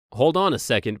 Hold on a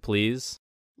second, please.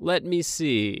 Let me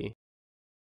see.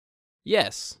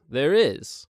 Yes, there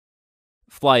is.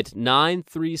 Flight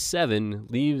 937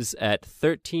 leaves at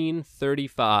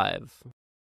 13:35.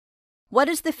 What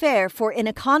is the fare for an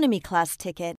economy class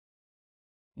ticket?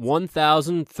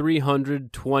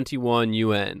 1,321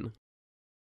 yuan.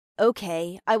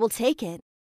 Okay, I will take it.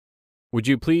 Would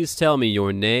you please tell me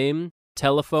your name,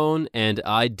 telephone, and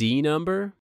ID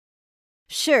number?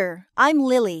 Sure, I'm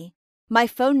Lily. My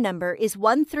phone number is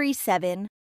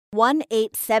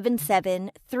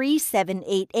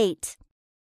 137-1877-3788.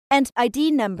 And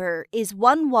ID number is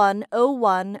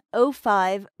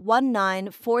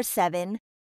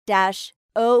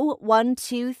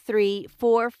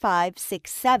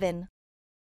 1101051947-01234567.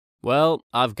 Well,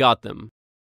 I've got them.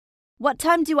 What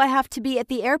time do I have to be at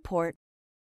the airport?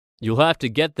 You'll have to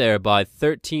get there by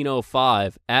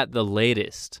 13:05 at the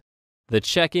latest. The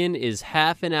check-in is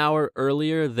half an hour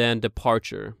earlier than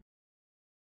departure.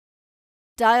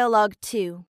 Dialogue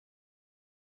 2.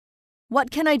 What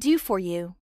can I do for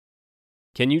you?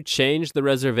 Can you change the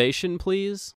reservation,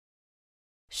 please?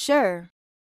 Sure.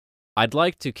 I'd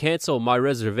like to cancel my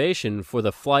reservation for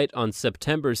the flight on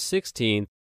September 16th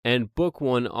and book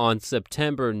one on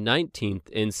September 19th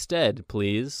instead,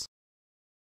 please.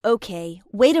 Okay,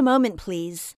 wait a moment,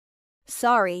 please.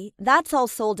 Sorry, that's all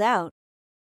sold out.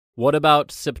 What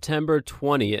about September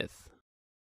 20th?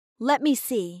 Let me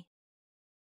see.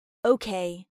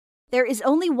 Okay, there is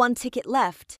only 1 ticket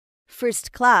left,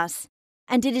 first class,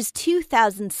 and it is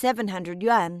 2,700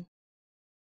 yuan.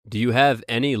 Do you have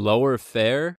any lower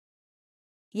fare?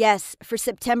 Yes, for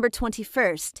September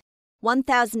 21st,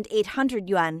 1,800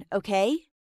 yuan, okay?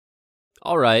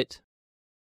 All right.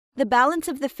 The balance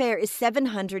of the fare is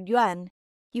 700 yuan.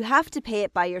 You have to pay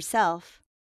it by yourself.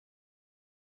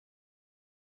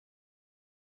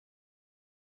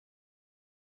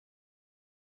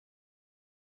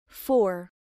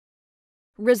 Four.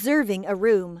 Reserving a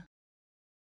room.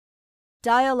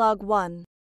 Dialogue 1.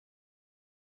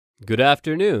 Good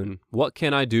afternoon. What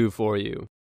can I do for you?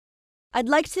 I'd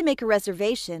like to make a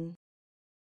reservation.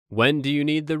 When do you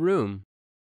need the room?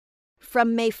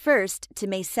 From May 1st to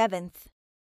May 7th.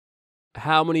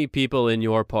 How many people in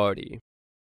your party?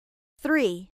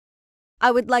 3. I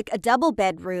would like a double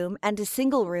bedroom and a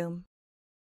single room.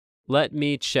 Let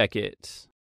me check it.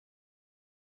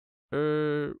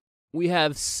 We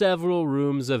have several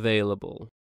rooms available.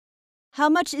 How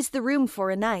much is the room for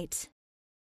a night?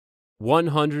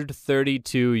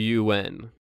 132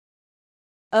 yuan.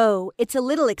 Oh, it's a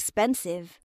little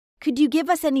expensive. Could you give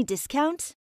us any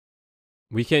discount?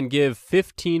 We can give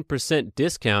 15%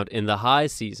 discount in the high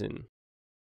season.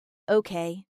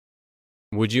 Okay.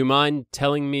 Would you mind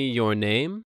telling me your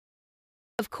name?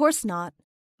 Of course not.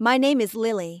 My name is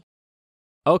Lily.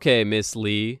 Okay, Miss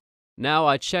Lee. Now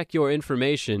I check your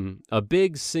information, a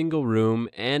big single room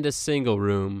and a single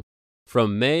room,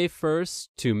 from May 1st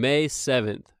to May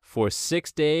 7th for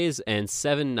 6 days and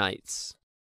 7 nights.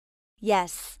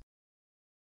 Yes.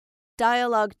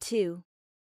 Dialogue 2.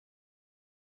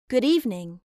 Good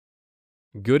evening.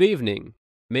 Good evening.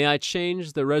 May I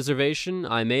change the reservation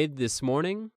I made this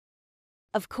morning?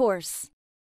 Of course.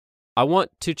 I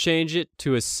want to change it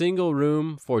to a single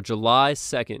room for July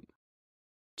 2nd.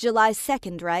 July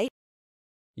 2nd, right?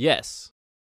 Yes.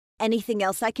 Anything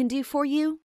else I can do for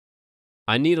you?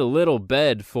 I need a little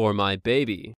bed for my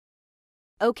baby.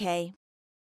 Okay.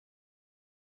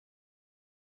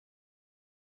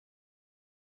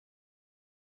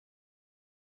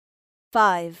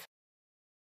 Five.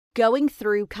 Going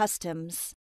through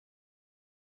customs.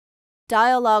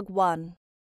 Dialogue 1.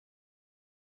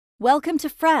 Welcome to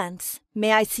France.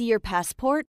 May I see your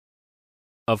passport?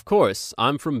 Of course,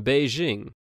 I'm from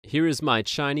Beijing. Here is my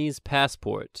Chinese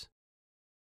passport.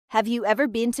 Have you ever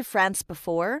been to France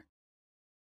before?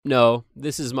 No,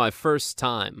 this is my first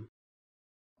time.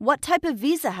 What type of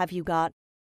visa have you got?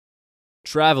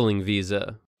 Traveling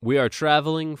visa. We are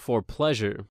traveling for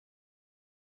pleasure.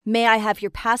 May I have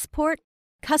your passport,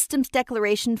 customs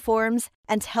declaration forms,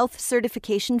 and health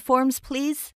certification forms,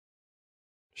 please?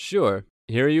 Sure,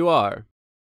 here you are.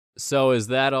 So is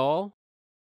that all?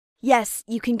 Yes,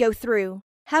 you can go through.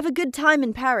 Have a good time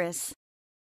in Paris.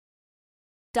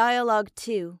 Dialogue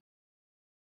 2.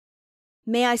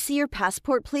 May I see your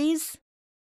passport, please?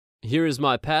 Here is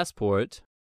my passport.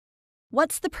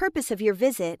 What's the purpose of your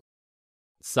visit?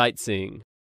 Sightseeing.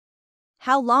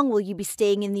 How long will you be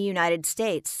staying in the United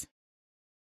States?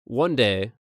 1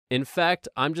 day. In fact,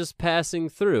 I'm just passing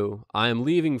through. I am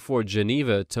leaving for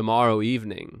Geneva tomorrow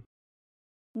evening.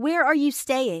 Where are you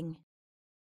staying?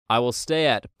 I will stay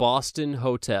at Boston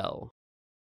Hotel.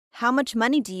 How much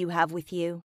money do you have with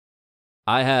you?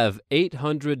 I have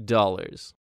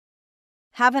 $800.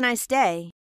 Have a nice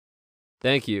day.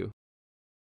 Thank you.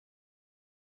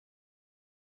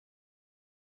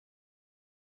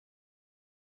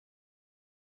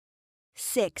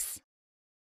 Six.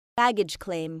 Baggage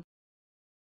claim.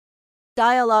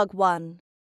 Dialogue 1.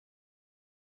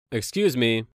 Excuse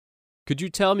me, could you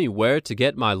tell me where to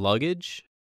get my luggage?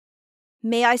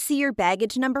 May I see your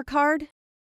baggage number card?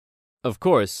 Of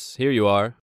course, here you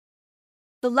are.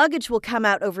 The luggage will come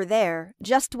out over there.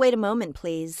 Just wait a moment,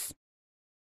 please.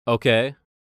 Okay.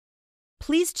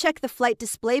 Please check the flight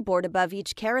display board above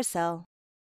each carousel.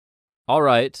 All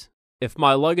right. If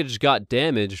my luggage got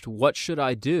damaged, what should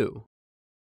I do?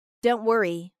 Don't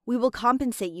worry, we will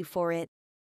compensate you for it.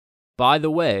 By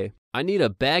the way, I need a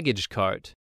baggage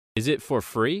cart. Is it for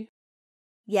free?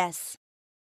 Yes.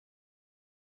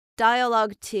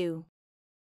 Dialogue 2.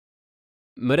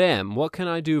 Madame, what can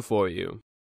I do for you?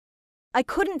 I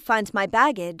couldn't find my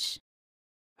baggage.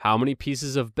 How many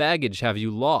pieces of baggage have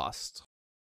you lost?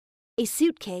 A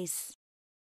suitcase.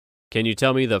 Can you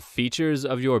tell me the features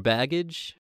of your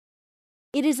baggage?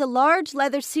 It is a large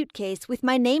leather suitcase with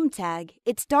my name tag.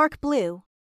 It's dark blue.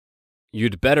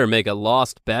 You'd better make a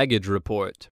lost baggage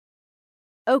report.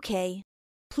 Okay.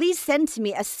 Please send to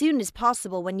me as soon as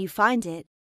possible when you find it.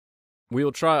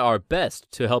 We'll try our best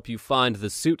to help you find the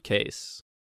suitcase.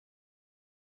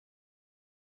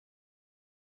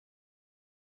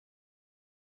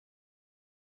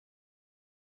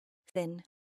 Then.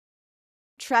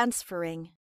 Transferring.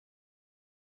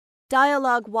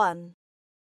 Dialogue 1.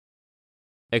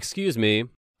 Excuse me,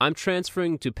 I'm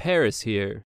transferring to Paris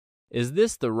here. Is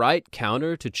this the right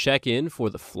counter to check in for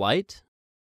the flight?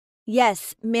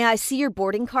 Yes, may I see your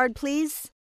boarding card, please?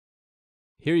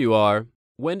 Here you are.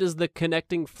 When does the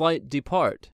connecting flight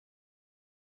depart?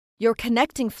 Your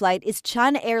connecting flight is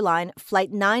China Airline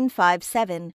Flight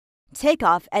 957,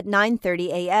 takeoff at 9:30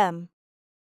 a.m.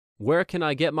 Where can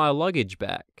I get my luggage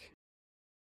back?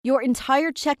 Your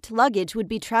entire checked luggage would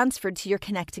be transferred to your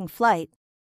connecting flight.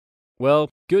 Well,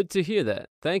 good to hear that.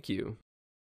 Thank you.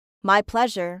 My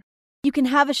pleasure. You can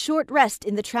have a short rest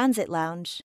in the transit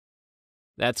lounge.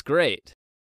 That's great.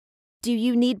 Do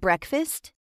you need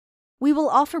breakfast? We will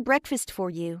offer breakfast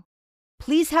for you.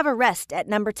 Please have a rest at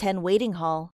number 10 waiting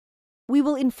hall. We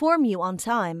will inform you on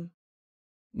time.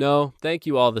 No, thank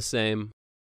you all the same.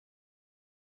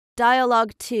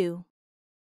 Dialogue 2.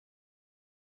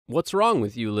 What's wrong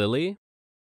with you, Lily?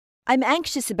 I'm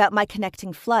anxious about my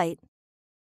connecting flight.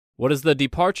 What is the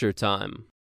departure time?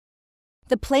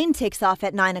 The plane takes off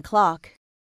at 9 o'clock.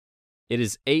 It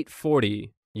is 8:40.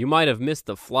 You might have missed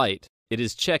the flight. It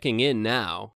is checking in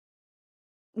now.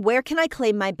 Where can I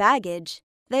claim my baggage?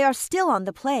 They are still on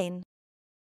the plane.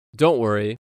 Don't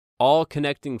worry. All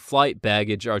connecting flight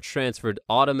baggage are transferred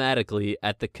automatically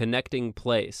at the connecting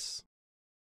place.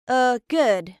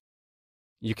 Good.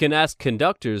 You can ask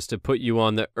conductors to put you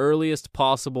on the earliest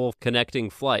possible connecting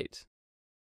flight.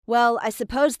 Well, I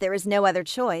suppose there is no other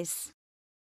choice.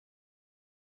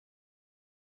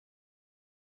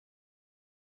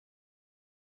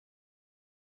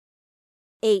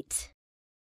 Eight.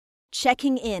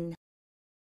 Checking in.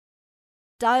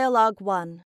 Dialogue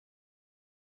 1.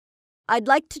 I'd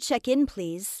like to check in,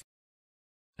 please.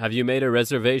 Have you made a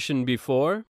reservation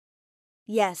before?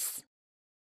 Yes.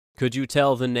 Could you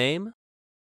tell the name?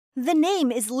 The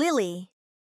name is Lily.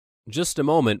 Just a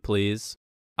moment, please.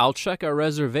 I'll check our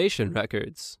reservation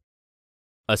records.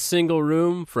 A single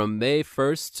room from May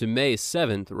 1st to May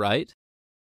 7th, right?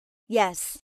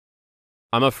 Yes.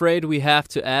 I'm afraid we have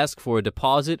to ask for a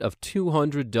deposit of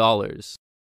 $200.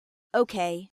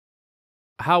 Okay.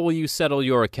 How will you settle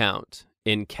your account?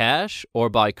 In cash or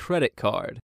by credit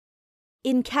card?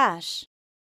 In cash.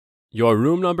 Your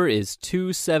room number is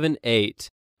 278,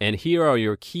 and here are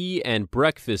your key and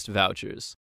breakfast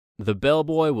vouchers. The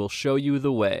bellboy will show you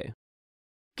the way.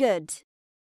 Good.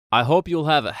 I hope you'll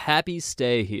have a happy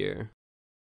stay here.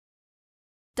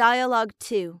 Dialogue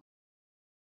 2.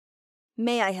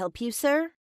 May I help you,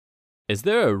 sir? Is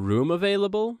there a room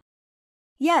available?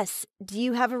 Yes. Do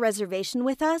you have a reservation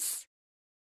with us?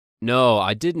 No,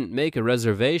 I didn't make a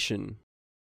reservation.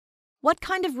 What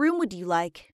kind of room would you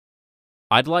like?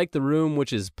 I'd like the room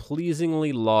which is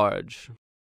pleasingly large.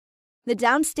 The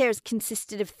downstairs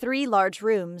consisted of 3 large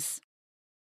rooms.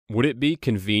 Would it be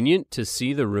convenient to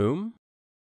see the room?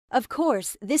 Of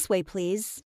course. This way,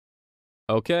 please.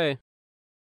 Okay.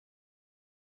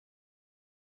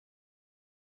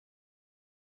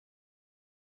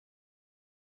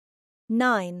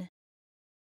 Nine.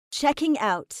 Checking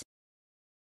out.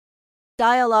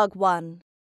 Dialogue 1.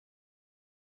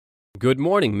 Good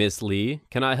morning, Miss Lee.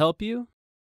 Can I help you?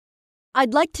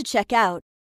 I'd like to check out.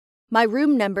 My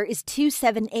room number is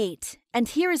 278, and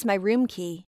here is my room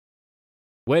key.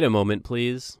 Wait a moment,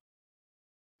 please.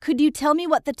 Could you tell me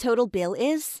what the total bill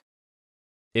is?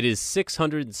 It is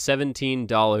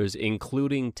 $617,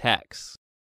 including tax.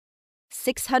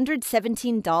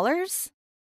 $617?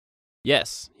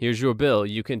 Yes, here's your bill.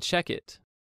 You can check it.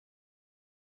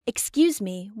 Excuse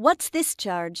me, what's this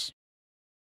charge?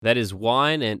 That is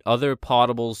wine and other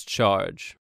potables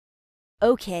charge.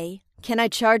 Okay, can I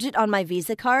charge it on my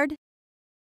Visa card?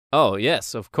 Oh,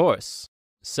 yes, of course.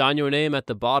 Sign your name at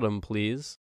the bottom,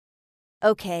 please.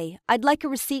 Okay, I'd like a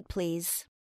receipt, please.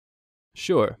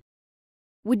 Sure.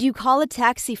 Would you call a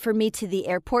taxi for me to the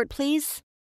airport, please?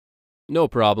 No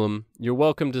problem. You're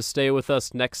welcome to stay with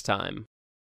us next time.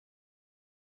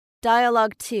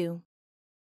 Dialogue 2.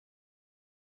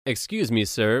 Excuse me,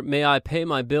 sir. May I pay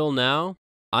my bill now?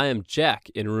 I am Jack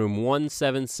in room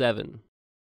 177.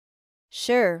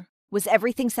 Sure. Was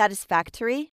everything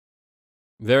satisfactory?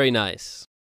 Very nice.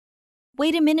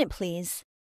 Wait a minute, please.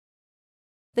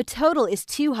 The total is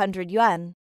 200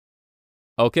 yuan.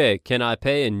 Okay, can I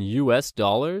pay in US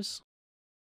dollars?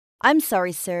 I'm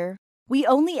sorry, sir. We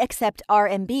only accept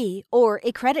RMB or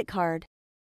a credit card.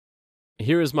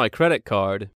 Here is my credit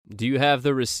card. Do you have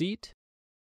the receipt?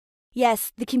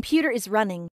 Yes, the computer is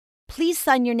running. Please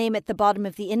sign your name at the bottom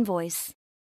of the invoice.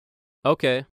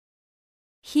 Okay.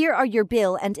 Here are your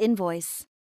bill and invoice.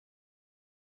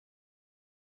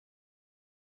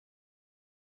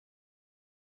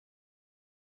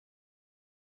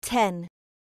 Ten.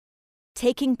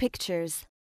 Taking pictures.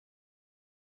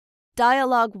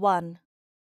 Dialogue 1.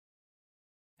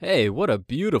 Hey, what a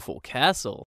beautiful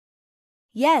castle.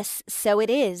 Yes, so it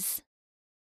is.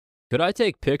 Could I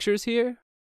take pictures here?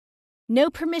 No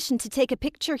permission to take a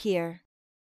picture here.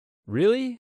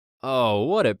 Really? Oh,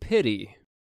 what a pity.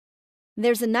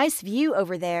 There's a nice view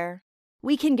over there.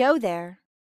 We can go there.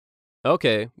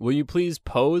 Okay, will you please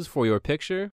pose for your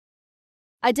picture?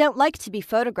 I don't like to be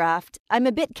photographed. I'm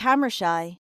a bit camera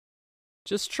shy.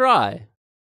 Just try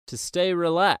to stay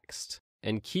relaxed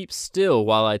and keep still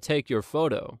while I take your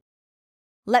photo.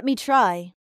 Let me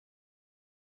try.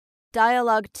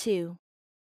 Dialogue 2.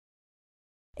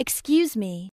 Excuse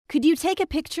me, could you take a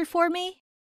picture for me?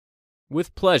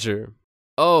 With pleasure.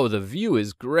 Oh, the view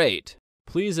is great.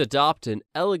 Please adopt an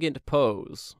elegant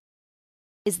pose.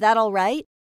 Is that all right?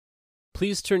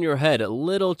 Please turn your head a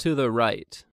little to the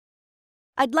right.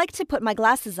 I'd like to put my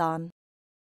glasses on.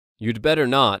 You'd better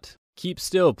not. Keep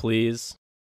still, please.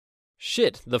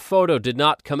 Shit, the photo did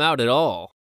not come out at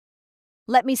all.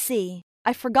 Let me see.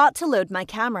 I forgot to load my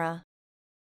camera.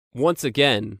 Once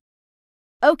again.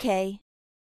 Okay.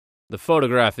 The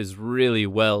photograph is really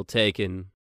well taken.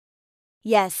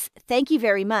 Yes, thank you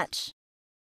very much.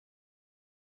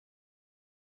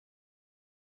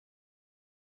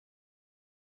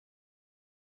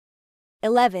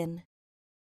 (11)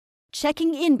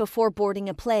 Checking in before boarding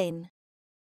a plane.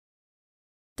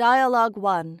 Dialogue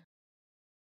 1.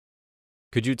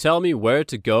 Could you tell me where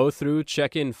to go through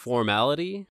check-in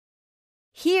formality?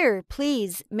 Here,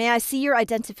 please, may I see your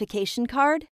identification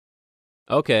card?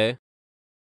 Okay.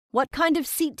 What kind of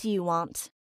seat do you want?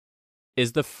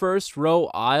 Is the first row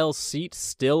aisle seat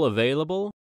still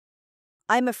available?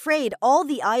 I'm afraid all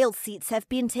the aisle seats have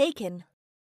been taken.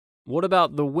 What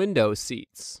about the window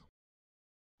seats?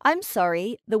 I'm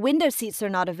sorry, the window seats are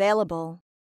not available.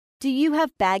 Do you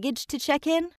have baggage to check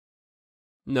in?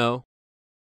 No.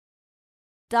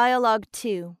 Dialogue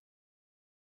 2.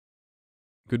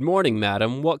 Good morning,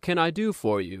 madam. What can I do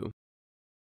for you?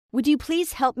 Would you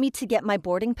please help me to get my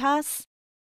boarding pass?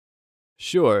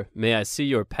 Sure. May I see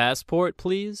your passport,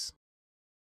 please?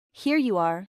 Here you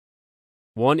are.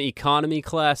 One economy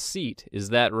class seat, is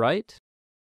that right?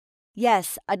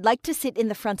 Yes, I'd like to sit in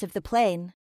the front of the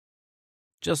plane.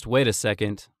 Just wait a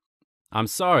second. I'm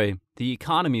sorry, the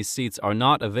economy seats are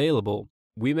not available.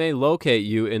 We may locate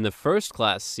you in the first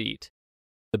class seat.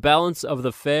 The balance of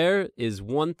the fare is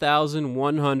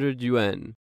 1,100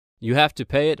 yuan. You have to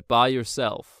pay it by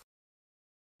yourself.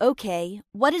 Okay,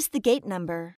 what is the gate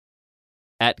number?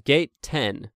 At gate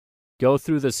 10, go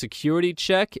through the security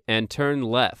check and turn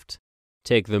left.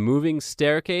 Take the moving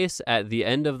staircase at the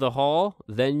end of the hall,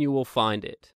 then you will find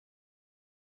it.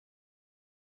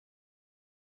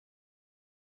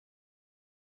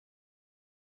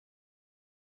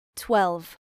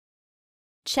 (12)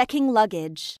 Checking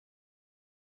luggage.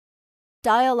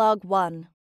 Dialogue 1.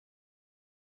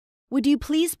 Would you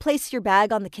please place your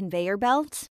bag on the conveyor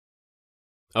belt?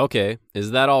 Okay,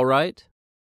 is that all right?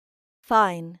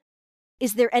 Fine.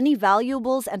 Is there any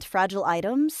valuables and fragile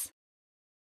items?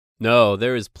 No,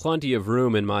 there is plenty of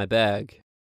room in my bag.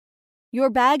 Your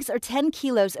bags are 10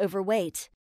 kilos overweight.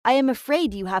 I am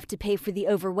afraid you have to pay for the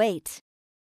overweight.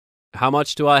 How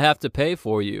much do I have to pay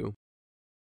for you?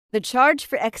 The charge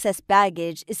for excess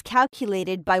baggage is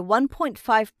calculated by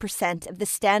 1.5% of the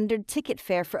standard ticket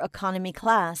fare for economy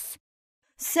class.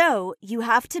 So, you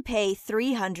have to pay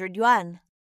 300 yuan.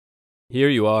 Here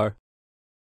you are.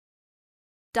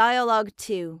 Dialogue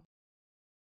 2.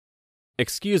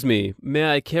 Excuse me,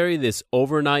 may I carry this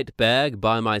overnight bag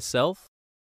by myself?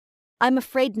 I'm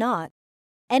afraid not.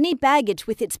 Any baggage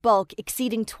with its bulk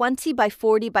exceeding 20 by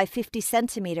 40 by 50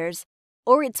 centimeters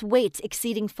or its weight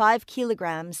exceeding 5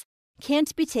 kilograms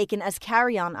can't be taken as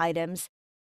carry-on items,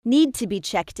 need to be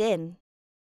checked in.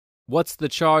 What's the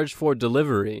charge for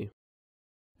delivery?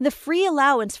 The free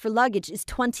allowance for luggage is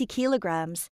 20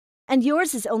 kilograms, and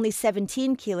yours is only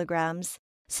 17 kilograms,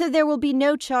 so there will be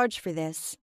no charge for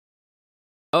this.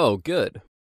 Oh, good.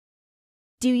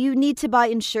 Do you need to buy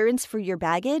insurance for your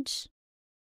baggage?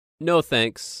 No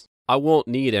thanks. I won't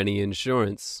need any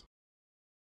insurance.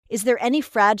 Is there any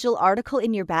fragile article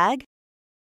in your bag?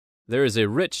 There is a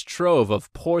rich trove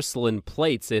of porcelain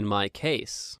plates in my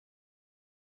case.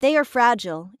 They are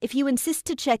fragile. If you insist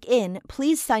to check in,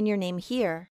 please sign your name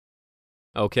here.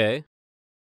 Okay.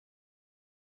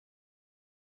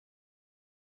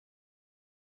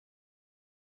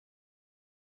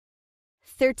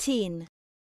 (13)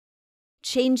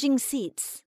 Changing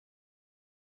seats.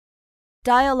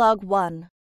 Dialogue 1.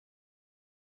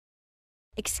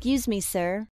 Excuse me,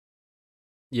 sir.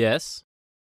 Yes?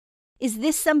 Is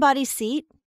this somebody's seat?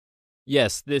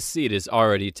 Yes, this seat is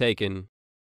already taken.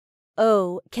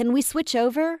 Oh, can we switch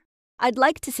over? I'd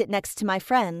like to sit next to my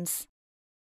friends.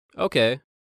 Okay.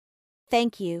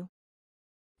 Thank you.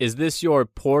 Is this your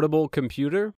portable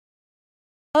computer?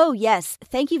 Oh, yes,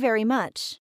 thank you very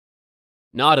much.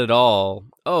 Not at all.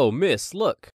 Oh, miss,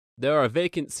 look. There are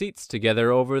vacant seats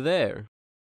together over there.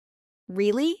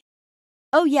 Really?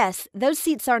 Oh, yes, those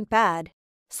seats aren't bad.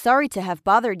 Sorry to have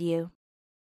bothered you.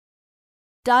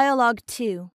 Dialogue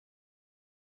 2.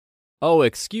 Oh,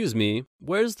 excuse me.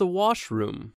 Where's the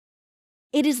washroom?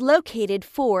 It is located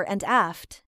fore and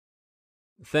aft.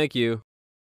 Thank you.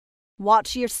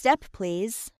 Watch your step,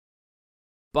 please.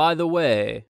 By the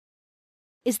way,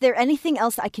 Is there anything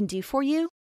else I can do for you?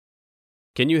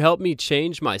 can you help me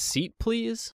change my seat,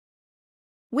 please?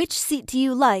 Which seat do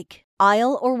you like,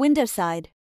 aisle or window side?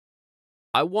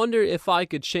 I wonder if I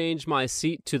could change my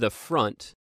seat to the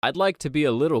front. I'd like to be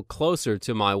a little closer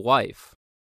to my wife.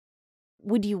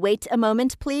 Would you wait a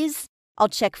moment, please? I'll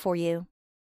check for you.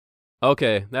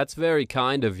 Okay, that's very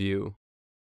kind of you.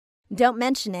 Don't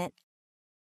mention it.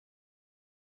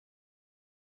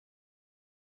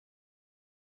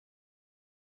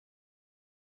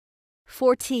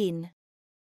 14.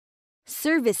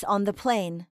 Service on the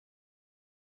plane.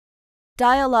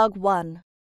 Dialogue 1.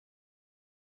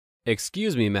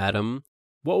 Excuse me, madam.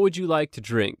 What would you like to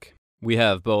drink? We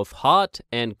have both hot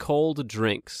and cold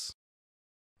drinks.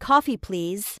 Coffee,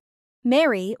 please.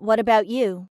 Mary, what about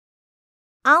you?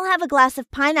 I'll have a glass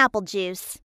of pineapple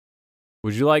juice.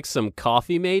 Would you like some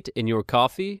coffee mate in your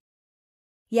coffee?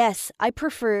 Yes, I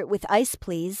prefer it with ice,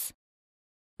 please.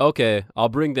 Okay, I'll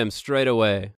bring them straight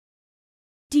away.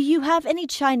 Do you have any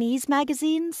Chinese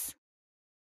magazines?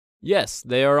 Yes,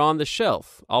 they are on the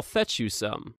shelf. I'll fetch you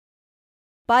some.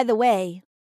 By the way,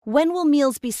 when will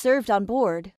meals be served on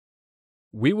board?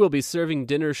 We will be serving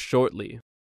dinner shortly.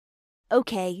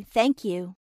 Okay, thank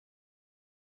you.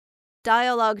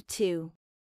 Dialogue 2.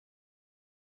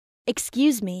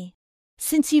 Excuse me.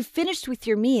 Since you've finished with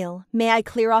your meal, may I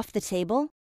clear off the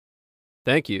table?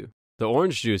 Thank you. The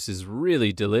orange juice is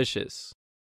really delicious.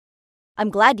 I'm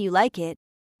glad you like it.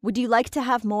 Would you like to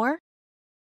have more?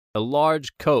 A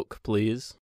large Coke,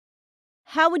 please.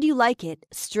 How would you like it,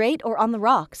 straight or on the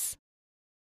rocks?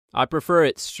 I prefer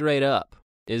it straight up.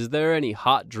 Is there any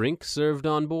hot drink served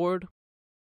on board?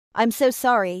 I'm so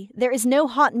sorry. There is no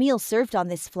hot meal served on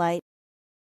this flight.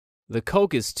 The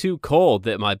Coke is too cold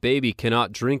that my baby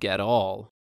cannot drink at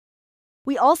all.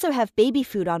 We also have baby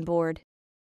food on board.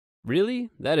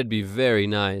 Really? That'd be very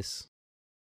nice.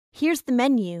 Here's the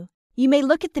menu. You may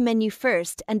look at the menu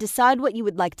first and decide what you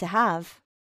would like to have.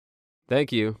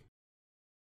 Thank you.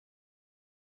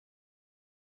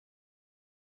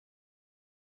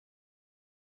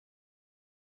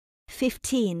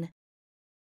 (15)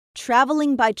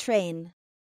 Traveling by train.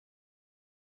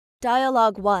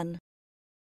 Dialogue 1.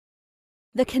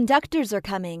 The conductors are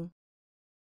coming.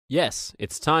 Yes,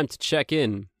 it's time to check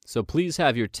in, so please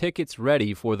have your tickets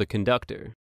ready for the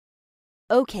conductor.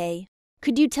 Okay.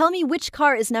 Could you tell me which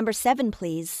car is number 7,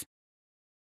 please?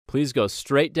 Please go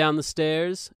straight down the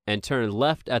stairs and turn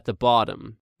left at the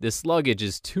bottom. This luggage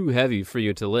is too heavy for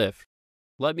you to lift.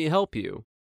 Let me help you.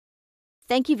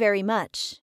 Thank you very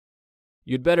much.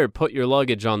 You'd better put your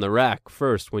luggage on the rack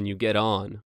first when you get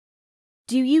on.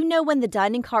 Do you know when the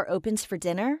dining car opens for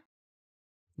dinner?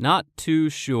 Not too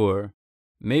sure.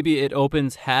 Maybe it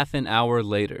opens half an hour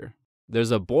later.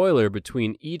 There's a boiler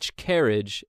between each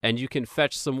carriage, and you can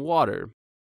fetch some water.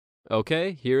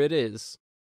 Okay, here it is.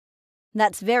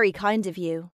 That's very kind of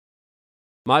you.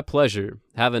 My pleasure.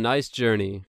 Have a nice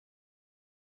journey.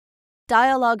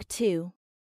 Dialogue 2.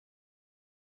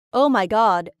 Oh my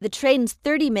God, the train's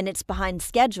 30 minutes behind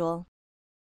schedule.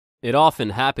 It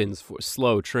often happens for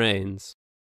slow trains.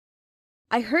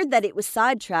 I heard that it was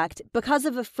sidetracked because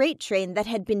of a freight train that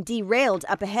had been derailed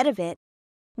up ahead of it.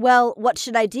 Well, what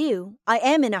should I do? I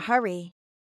am in a hurry.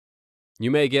 You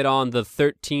may get on the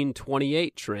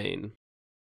 1328 train.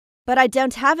 But I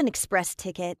don't have an express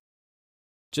ticket.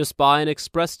 Just buy an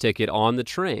express ticket on the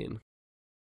train.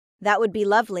 That would be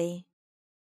lovely.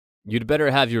 You'd better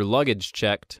have your luggage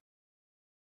checked.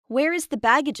 Where is the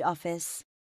baggage office?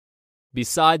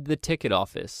 Beside the ticket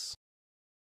office.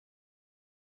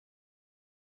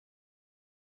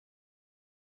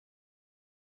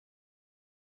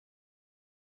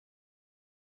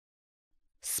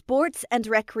 Sports and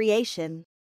recreation.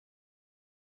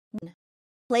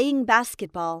 Playing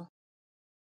basketball.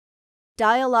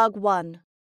 Dialogue 1.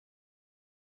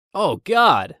 Oh,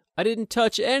 God! I didn't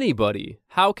touch anybody.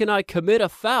 How can I commit a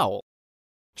foul?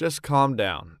 Just calm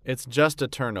down. It's just a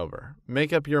turnover.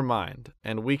 Make up your mind,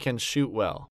 and we can shoot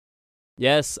well.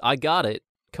 Yes, I got it.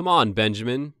 Come on,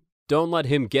 Benjamin. Don't let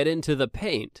him get into the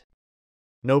paint.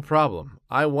 No problem.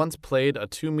 I once played a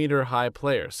 2-meter-high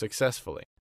player successfully.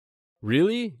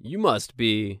 Really? You must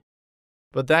be...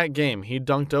 But that game he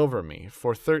dunked over me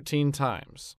for 13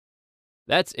 times.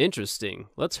 That's interesting.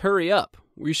 Let's hurry up.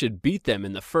 We should beat them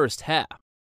in the first half.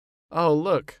 Oh,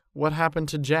 look. What happened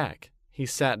to Jack? He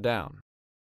sat down.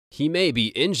 He may be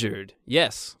injured.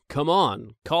 Yes, come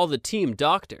on. Call the team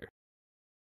doctor.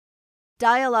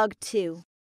 Dialogue 2.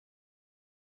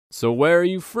 So where are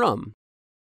you from?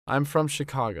 I'm from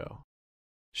Chicago.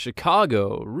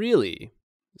 Chicago, really?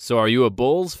 So are you a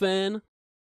Bulls fan?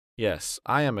 Yes,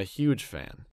 I am a huge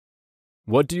fan.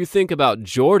 What do you think about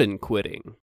Jordan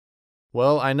quitting?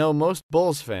 Well, I know most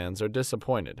Bulls fans are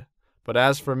disappointed, but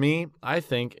as for me, I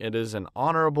think it is an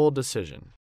honorable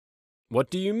decision.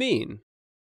 What do you mean?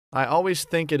 I always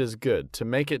think it is good to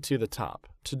make it to the top,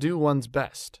 to do one's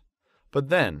best. But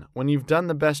then, when you've done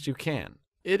the best you can,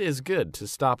 it is good to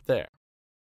stop there.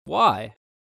 Why?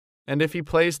 And if he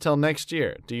plays till next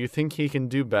year, do you think he can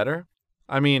do better?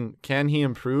 I mean, can he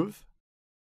improve?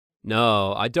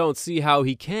 No, I don't see how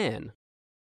he can.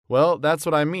 Well, that's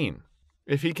what I mean.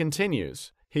 If he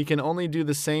continues, he can only do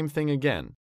the same thing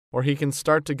again, or he can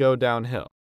start to go downhill.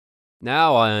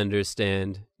 Now I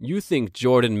understand. You think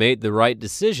Jordan made the right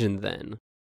decision then?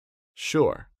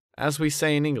 Sure. As we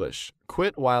say in English,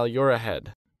 quit while you're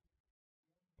ahead.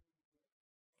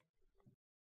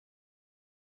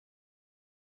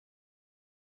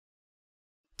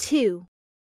 Two.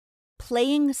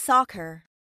 Playing soccer.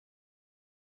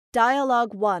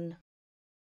 Dialogue 1.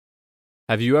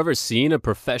 Have you ever seen a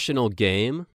professional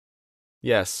game?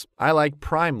 Yes, I like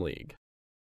Prime League.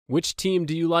 Which team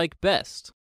do you like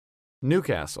best?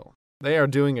 Newcastle. They are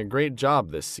doing a great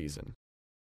job this season.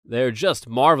 They're just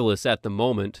marvelous at the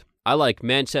moment. I like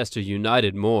Manchester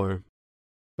United more.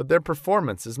 But their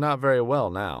performance is not very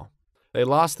well now. They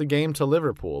lost the game to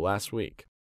Liverpool last week.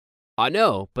 I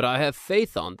know, but I have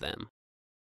faith on them.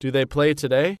 Do they play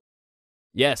today?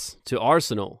 Yes, to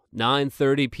Arsenal,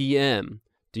 9:30 p.m.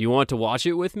 Do you want to watch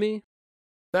it with me?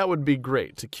 That would be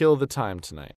great to kill the time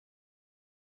tonight.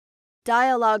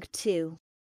 Dialogue 2.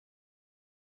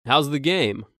 How's the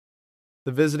game?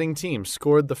 The visiting team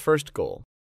scored the first goal.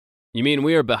 You mean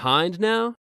we are behind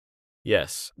now?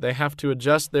 Yes, they have to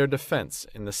adjust their defense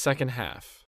in the second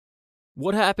half.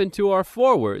 What happened to our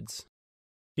forwards?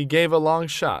 He gave a long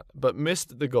shot, but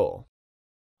missed the goal.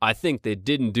 I think they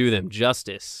didn't do them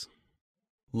justice.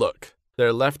 Look,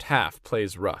 their left half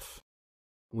plays rough.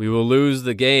 We will lose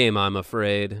the game, I'm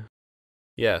afraid.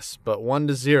 Yes, but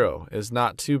 1-0 is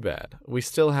not too bad. We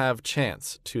still have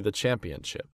chance to the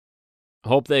championship.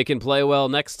 Hope they can play well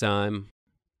next time.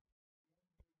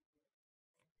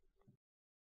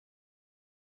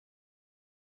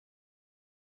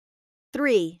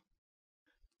 Three.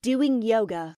 Doing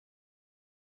yoga.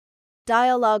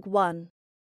 Dialogue 1.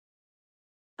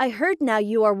 I heard now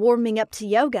you are warming up to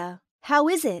yoga. How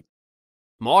is it?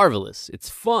 Marvelous. It's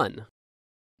fun.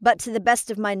 But to the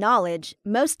best of my knowledge,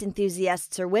 most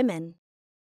enthusiasts are women.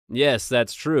 Yes,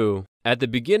 that's true. At the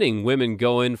beginning, women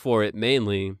go in for it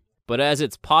mainly, but as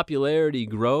its popularity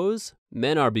grows,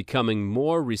 men are becoming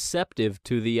more receptive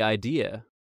to the idea.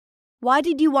 Why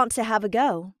did you want to have a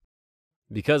go?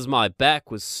 Because my back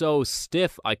was so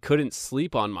stiff I couldn't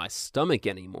sleep on my stomach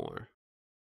anymore.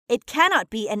 It cannot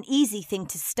be an easy thing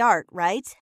to start,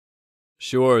 right?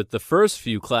 Sure, the first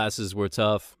few classes were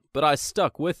tough, but I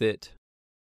stuck with it.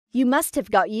 You must have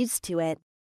got used to it.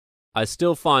 I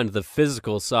still find the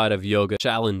physical side of yoga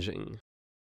challenging.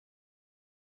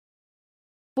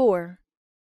 4.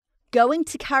 Going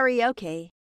to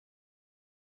karaoke.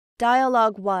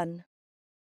 Dialogue 1.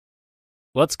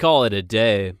 Let's call it a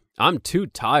day. I'm too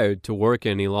tired to work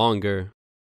any longer.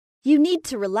 You need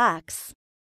to relax.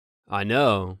 I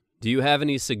know. Do you have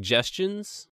any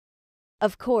suggestions?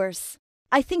 Of course.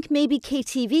 I think maybe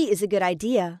KTV is a good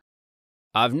idea.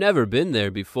 I've never been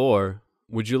there before.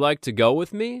 Would you like to go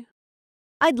with me?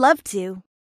 I'd love to.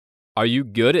 Are you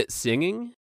good at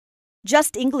singing?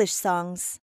 Just English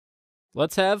songs.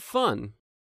 Let's have fun.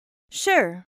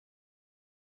 Sure.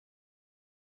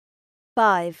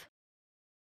 5.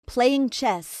 Playing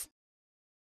chess.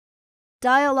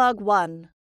 Dialogue 1.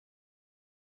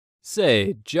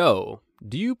 Say, Joe,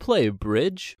 do you play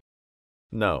bridge?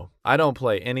 No, I don't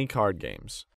play any card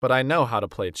games, but I know how to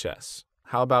play chess.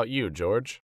 How about you,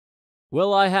 George?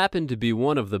 Well, I happen to be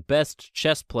one of the best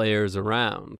chess players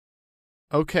around.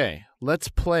 Okay, let's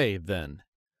play then.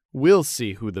 We'll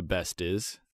see who the best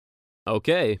is.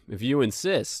 Okay, if you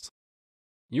insist.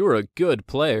 You're a good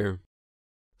player.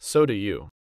 So do you.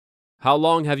 How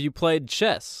long have you played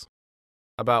chess?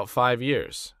 About 5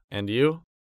 years. And you?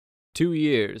 2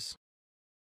 years.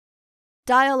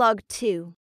 Dialogue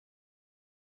 2.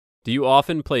 Do you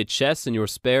often play chess in your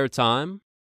spare time?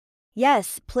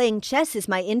 Yes, playing chess is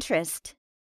my interest.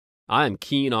 I am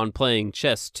keen on playing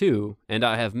chess too, and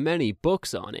I have many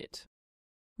books on it.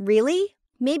 Really?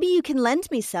 Maybe you can lend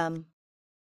me some.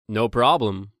 No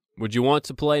problem. Would you want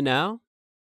to play now?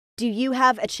 Do you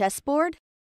have a chessboard?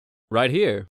 Right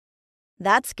here.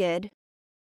 That's good.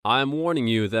 I am warning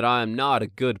you that I am not a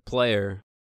good player.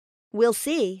 We'll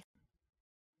see.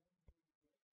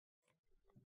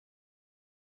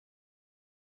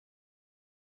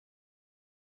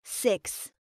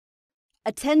 Six.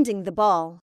 Attending the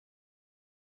ball.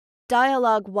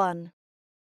 Dialogue 1.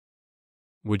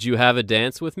 Would you have a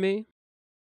dance with me?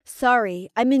 Sorry,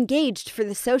 I'm engaged for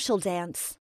the social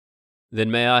dance. Then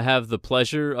may I have the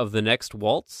pleasure of the next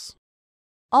waltz?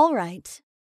 All right.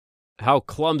 How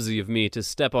clumsy of me to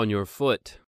step on your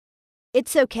foot.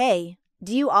 It's okay.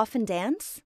 Do you often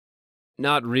dance?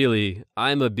 Not really.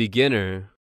 I'm a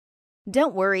beginner.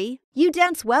 Don't worry. You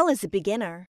dance well as a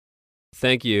beginner.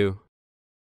 Thank you.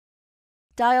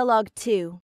 Dialogue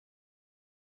 2.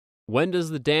 When does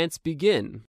the dance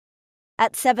begin?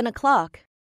 At 7 o'clock.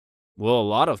 Will a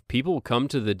lot of people come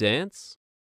to the dance?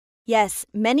 Yes,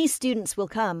 many students will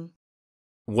come.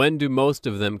 When do most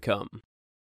of them come?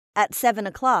 At 7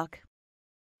 o'clock.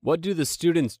 What do the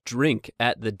students drink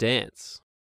at the dance?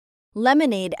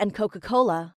 Lemonade and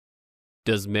Coca-Cola.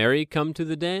 Does Mary come to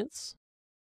the dance?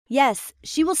 Yes,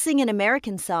 she will sing an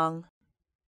American song.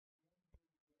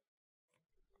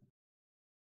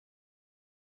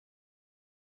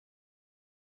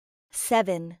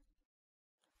 Seven.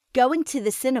 Going to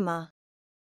the cinema.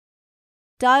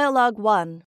 Dialogue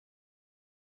 1.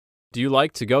 Do you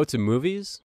like to go to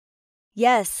movies?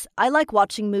 Yes, I like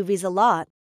watching movies a lot.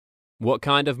 What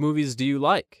kind of movies do you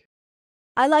like?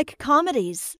 I like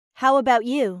comedies. How about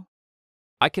you?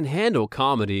 I can handle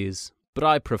comedies, but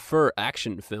I prefer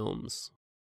action films.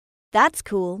 That's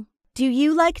cool. Do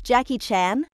you like Jackie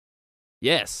Chan?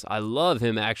 Yes, I love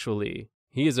him actually.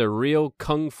 He is a real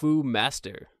kung fu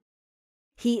master.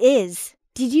 He is.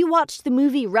 Did you watch the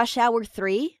movie Rush Hour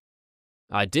 3?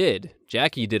 I did.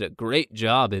 Jackie did a great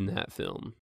job in that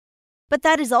film. But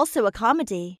that is also a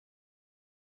comedy.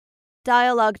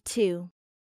 Dialogue 2.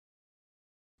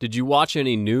 Did you watch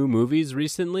any new movies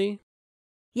recently?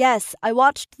 Yes, I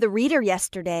watched The Reader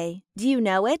yesterday. Do you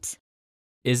know it?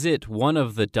 Is it one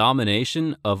of the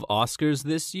domination of Oscars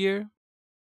this year?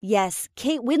 Yes,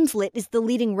 Kate Winslet is the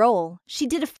leading role. She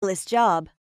did a flawless job.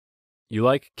 You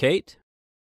like Kate?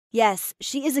 Yes,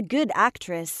 she is a good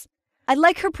actress. I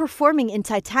like her performing in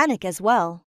Titanic as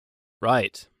well.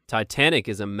 Right. Titanic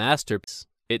is a masterpiece.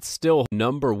 It's still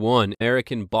 #1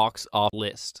 American box office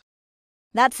list.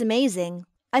 That's amazing.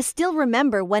 I still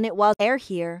remember when it was aired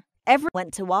here. Everyone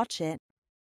went to watch it.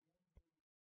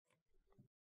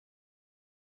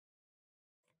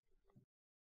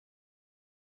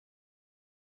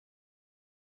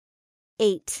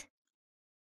 Eight.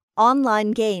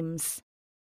 Online games.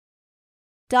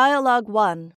 Dialogue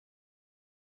 1.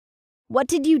 What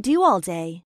did you do all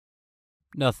day?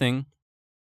 Nothing.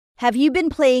 Have you been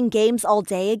playing games all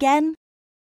day again?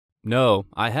 No,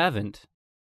 I haven't.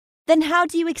 Then how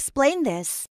do you explain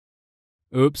this?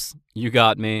 Oops, you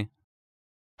got me.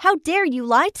 How dare you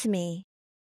lie to me?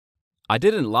 I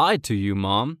didn't lie to you,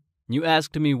 Mom. You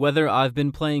asked me whether I've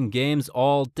been playing games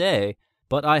all day,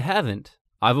 but I haven't.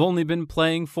 I've only been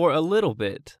playing for a little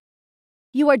bit.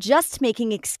 You are just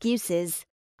making excuses.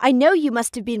 I know you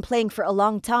must have been playing for a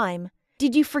long time.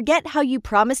 Did you forget how you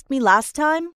promised me last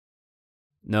time?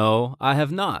 No, I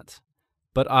have not.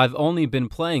 But I've only been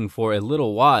playing for a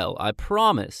little while, I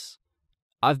promise.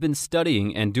 I've been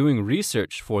studying and doing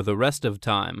research for the rest of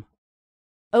time.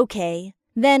 Okay,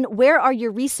 then where are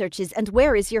your researches and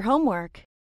where is your homework?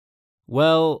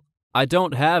 Well, I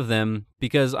don't have them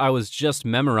because I was just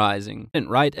memorizing. I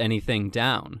didn't write anything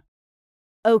down.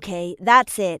 Okay,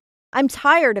 that's it. I'm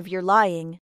tired of your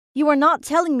lying. You are not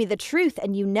telling me the truth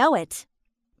and you know it.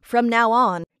 From now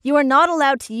on, you are not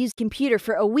allowed to use computer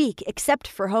for a week except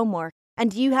for homework,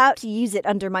 and you have to use it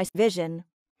under my supervision.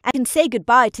 I can say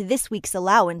goodbye to this week's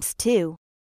allowance, too.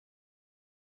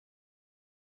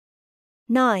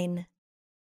 9.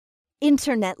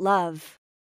 Internet love.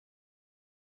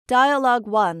 Dialogue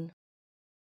 1.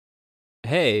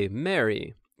 Hey,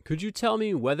 Mary, could you tell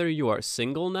me whether you are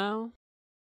single now?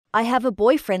 I have a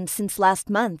boyfriend since last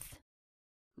month.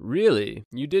 Really?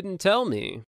 You didn't tell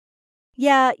me.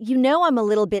 Yeah, you know I'm a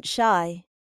little bit shy.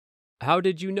 How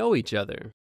did you know each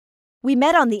other? We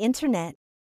met on the internet.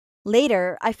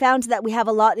 Later, I found that we have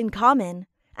a lot in common,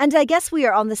 and I guess we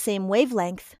are on the same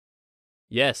wavelength.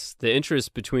 Yes, the interests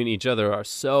between each other are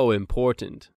so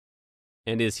important.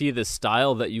 And is he the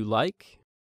style that you like?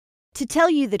 To tell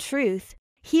you the truth,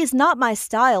 he is not my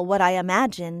style what I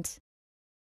imagined.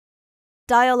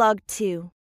 Dialogue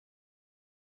 2.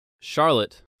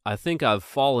 Charlotte, I think I've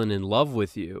fallen in love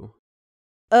with you.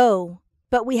 Oh,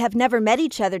 but we have never met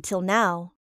each other till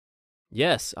now.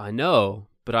 Yes, I know,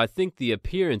 but I think the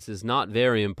appearance is not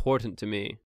very important to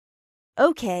me.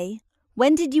 Okay,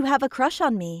 when did you have a crush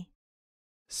on me?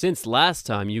 Since last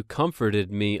time you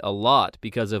comforted me a lot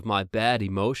because of my bad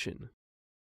emotion.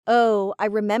 Oh, I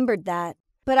remembered that.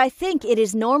 But I think it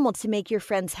is normal to make your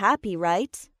friends happy,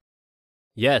 right?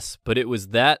 Yes, but it was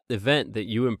that event that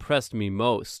you impressed me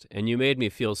most, and you made me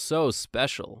feel so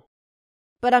special.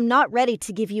 But I'm not ready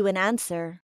to give you an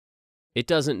answer. It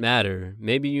doesn't matter.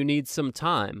 Maybe you need some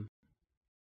time.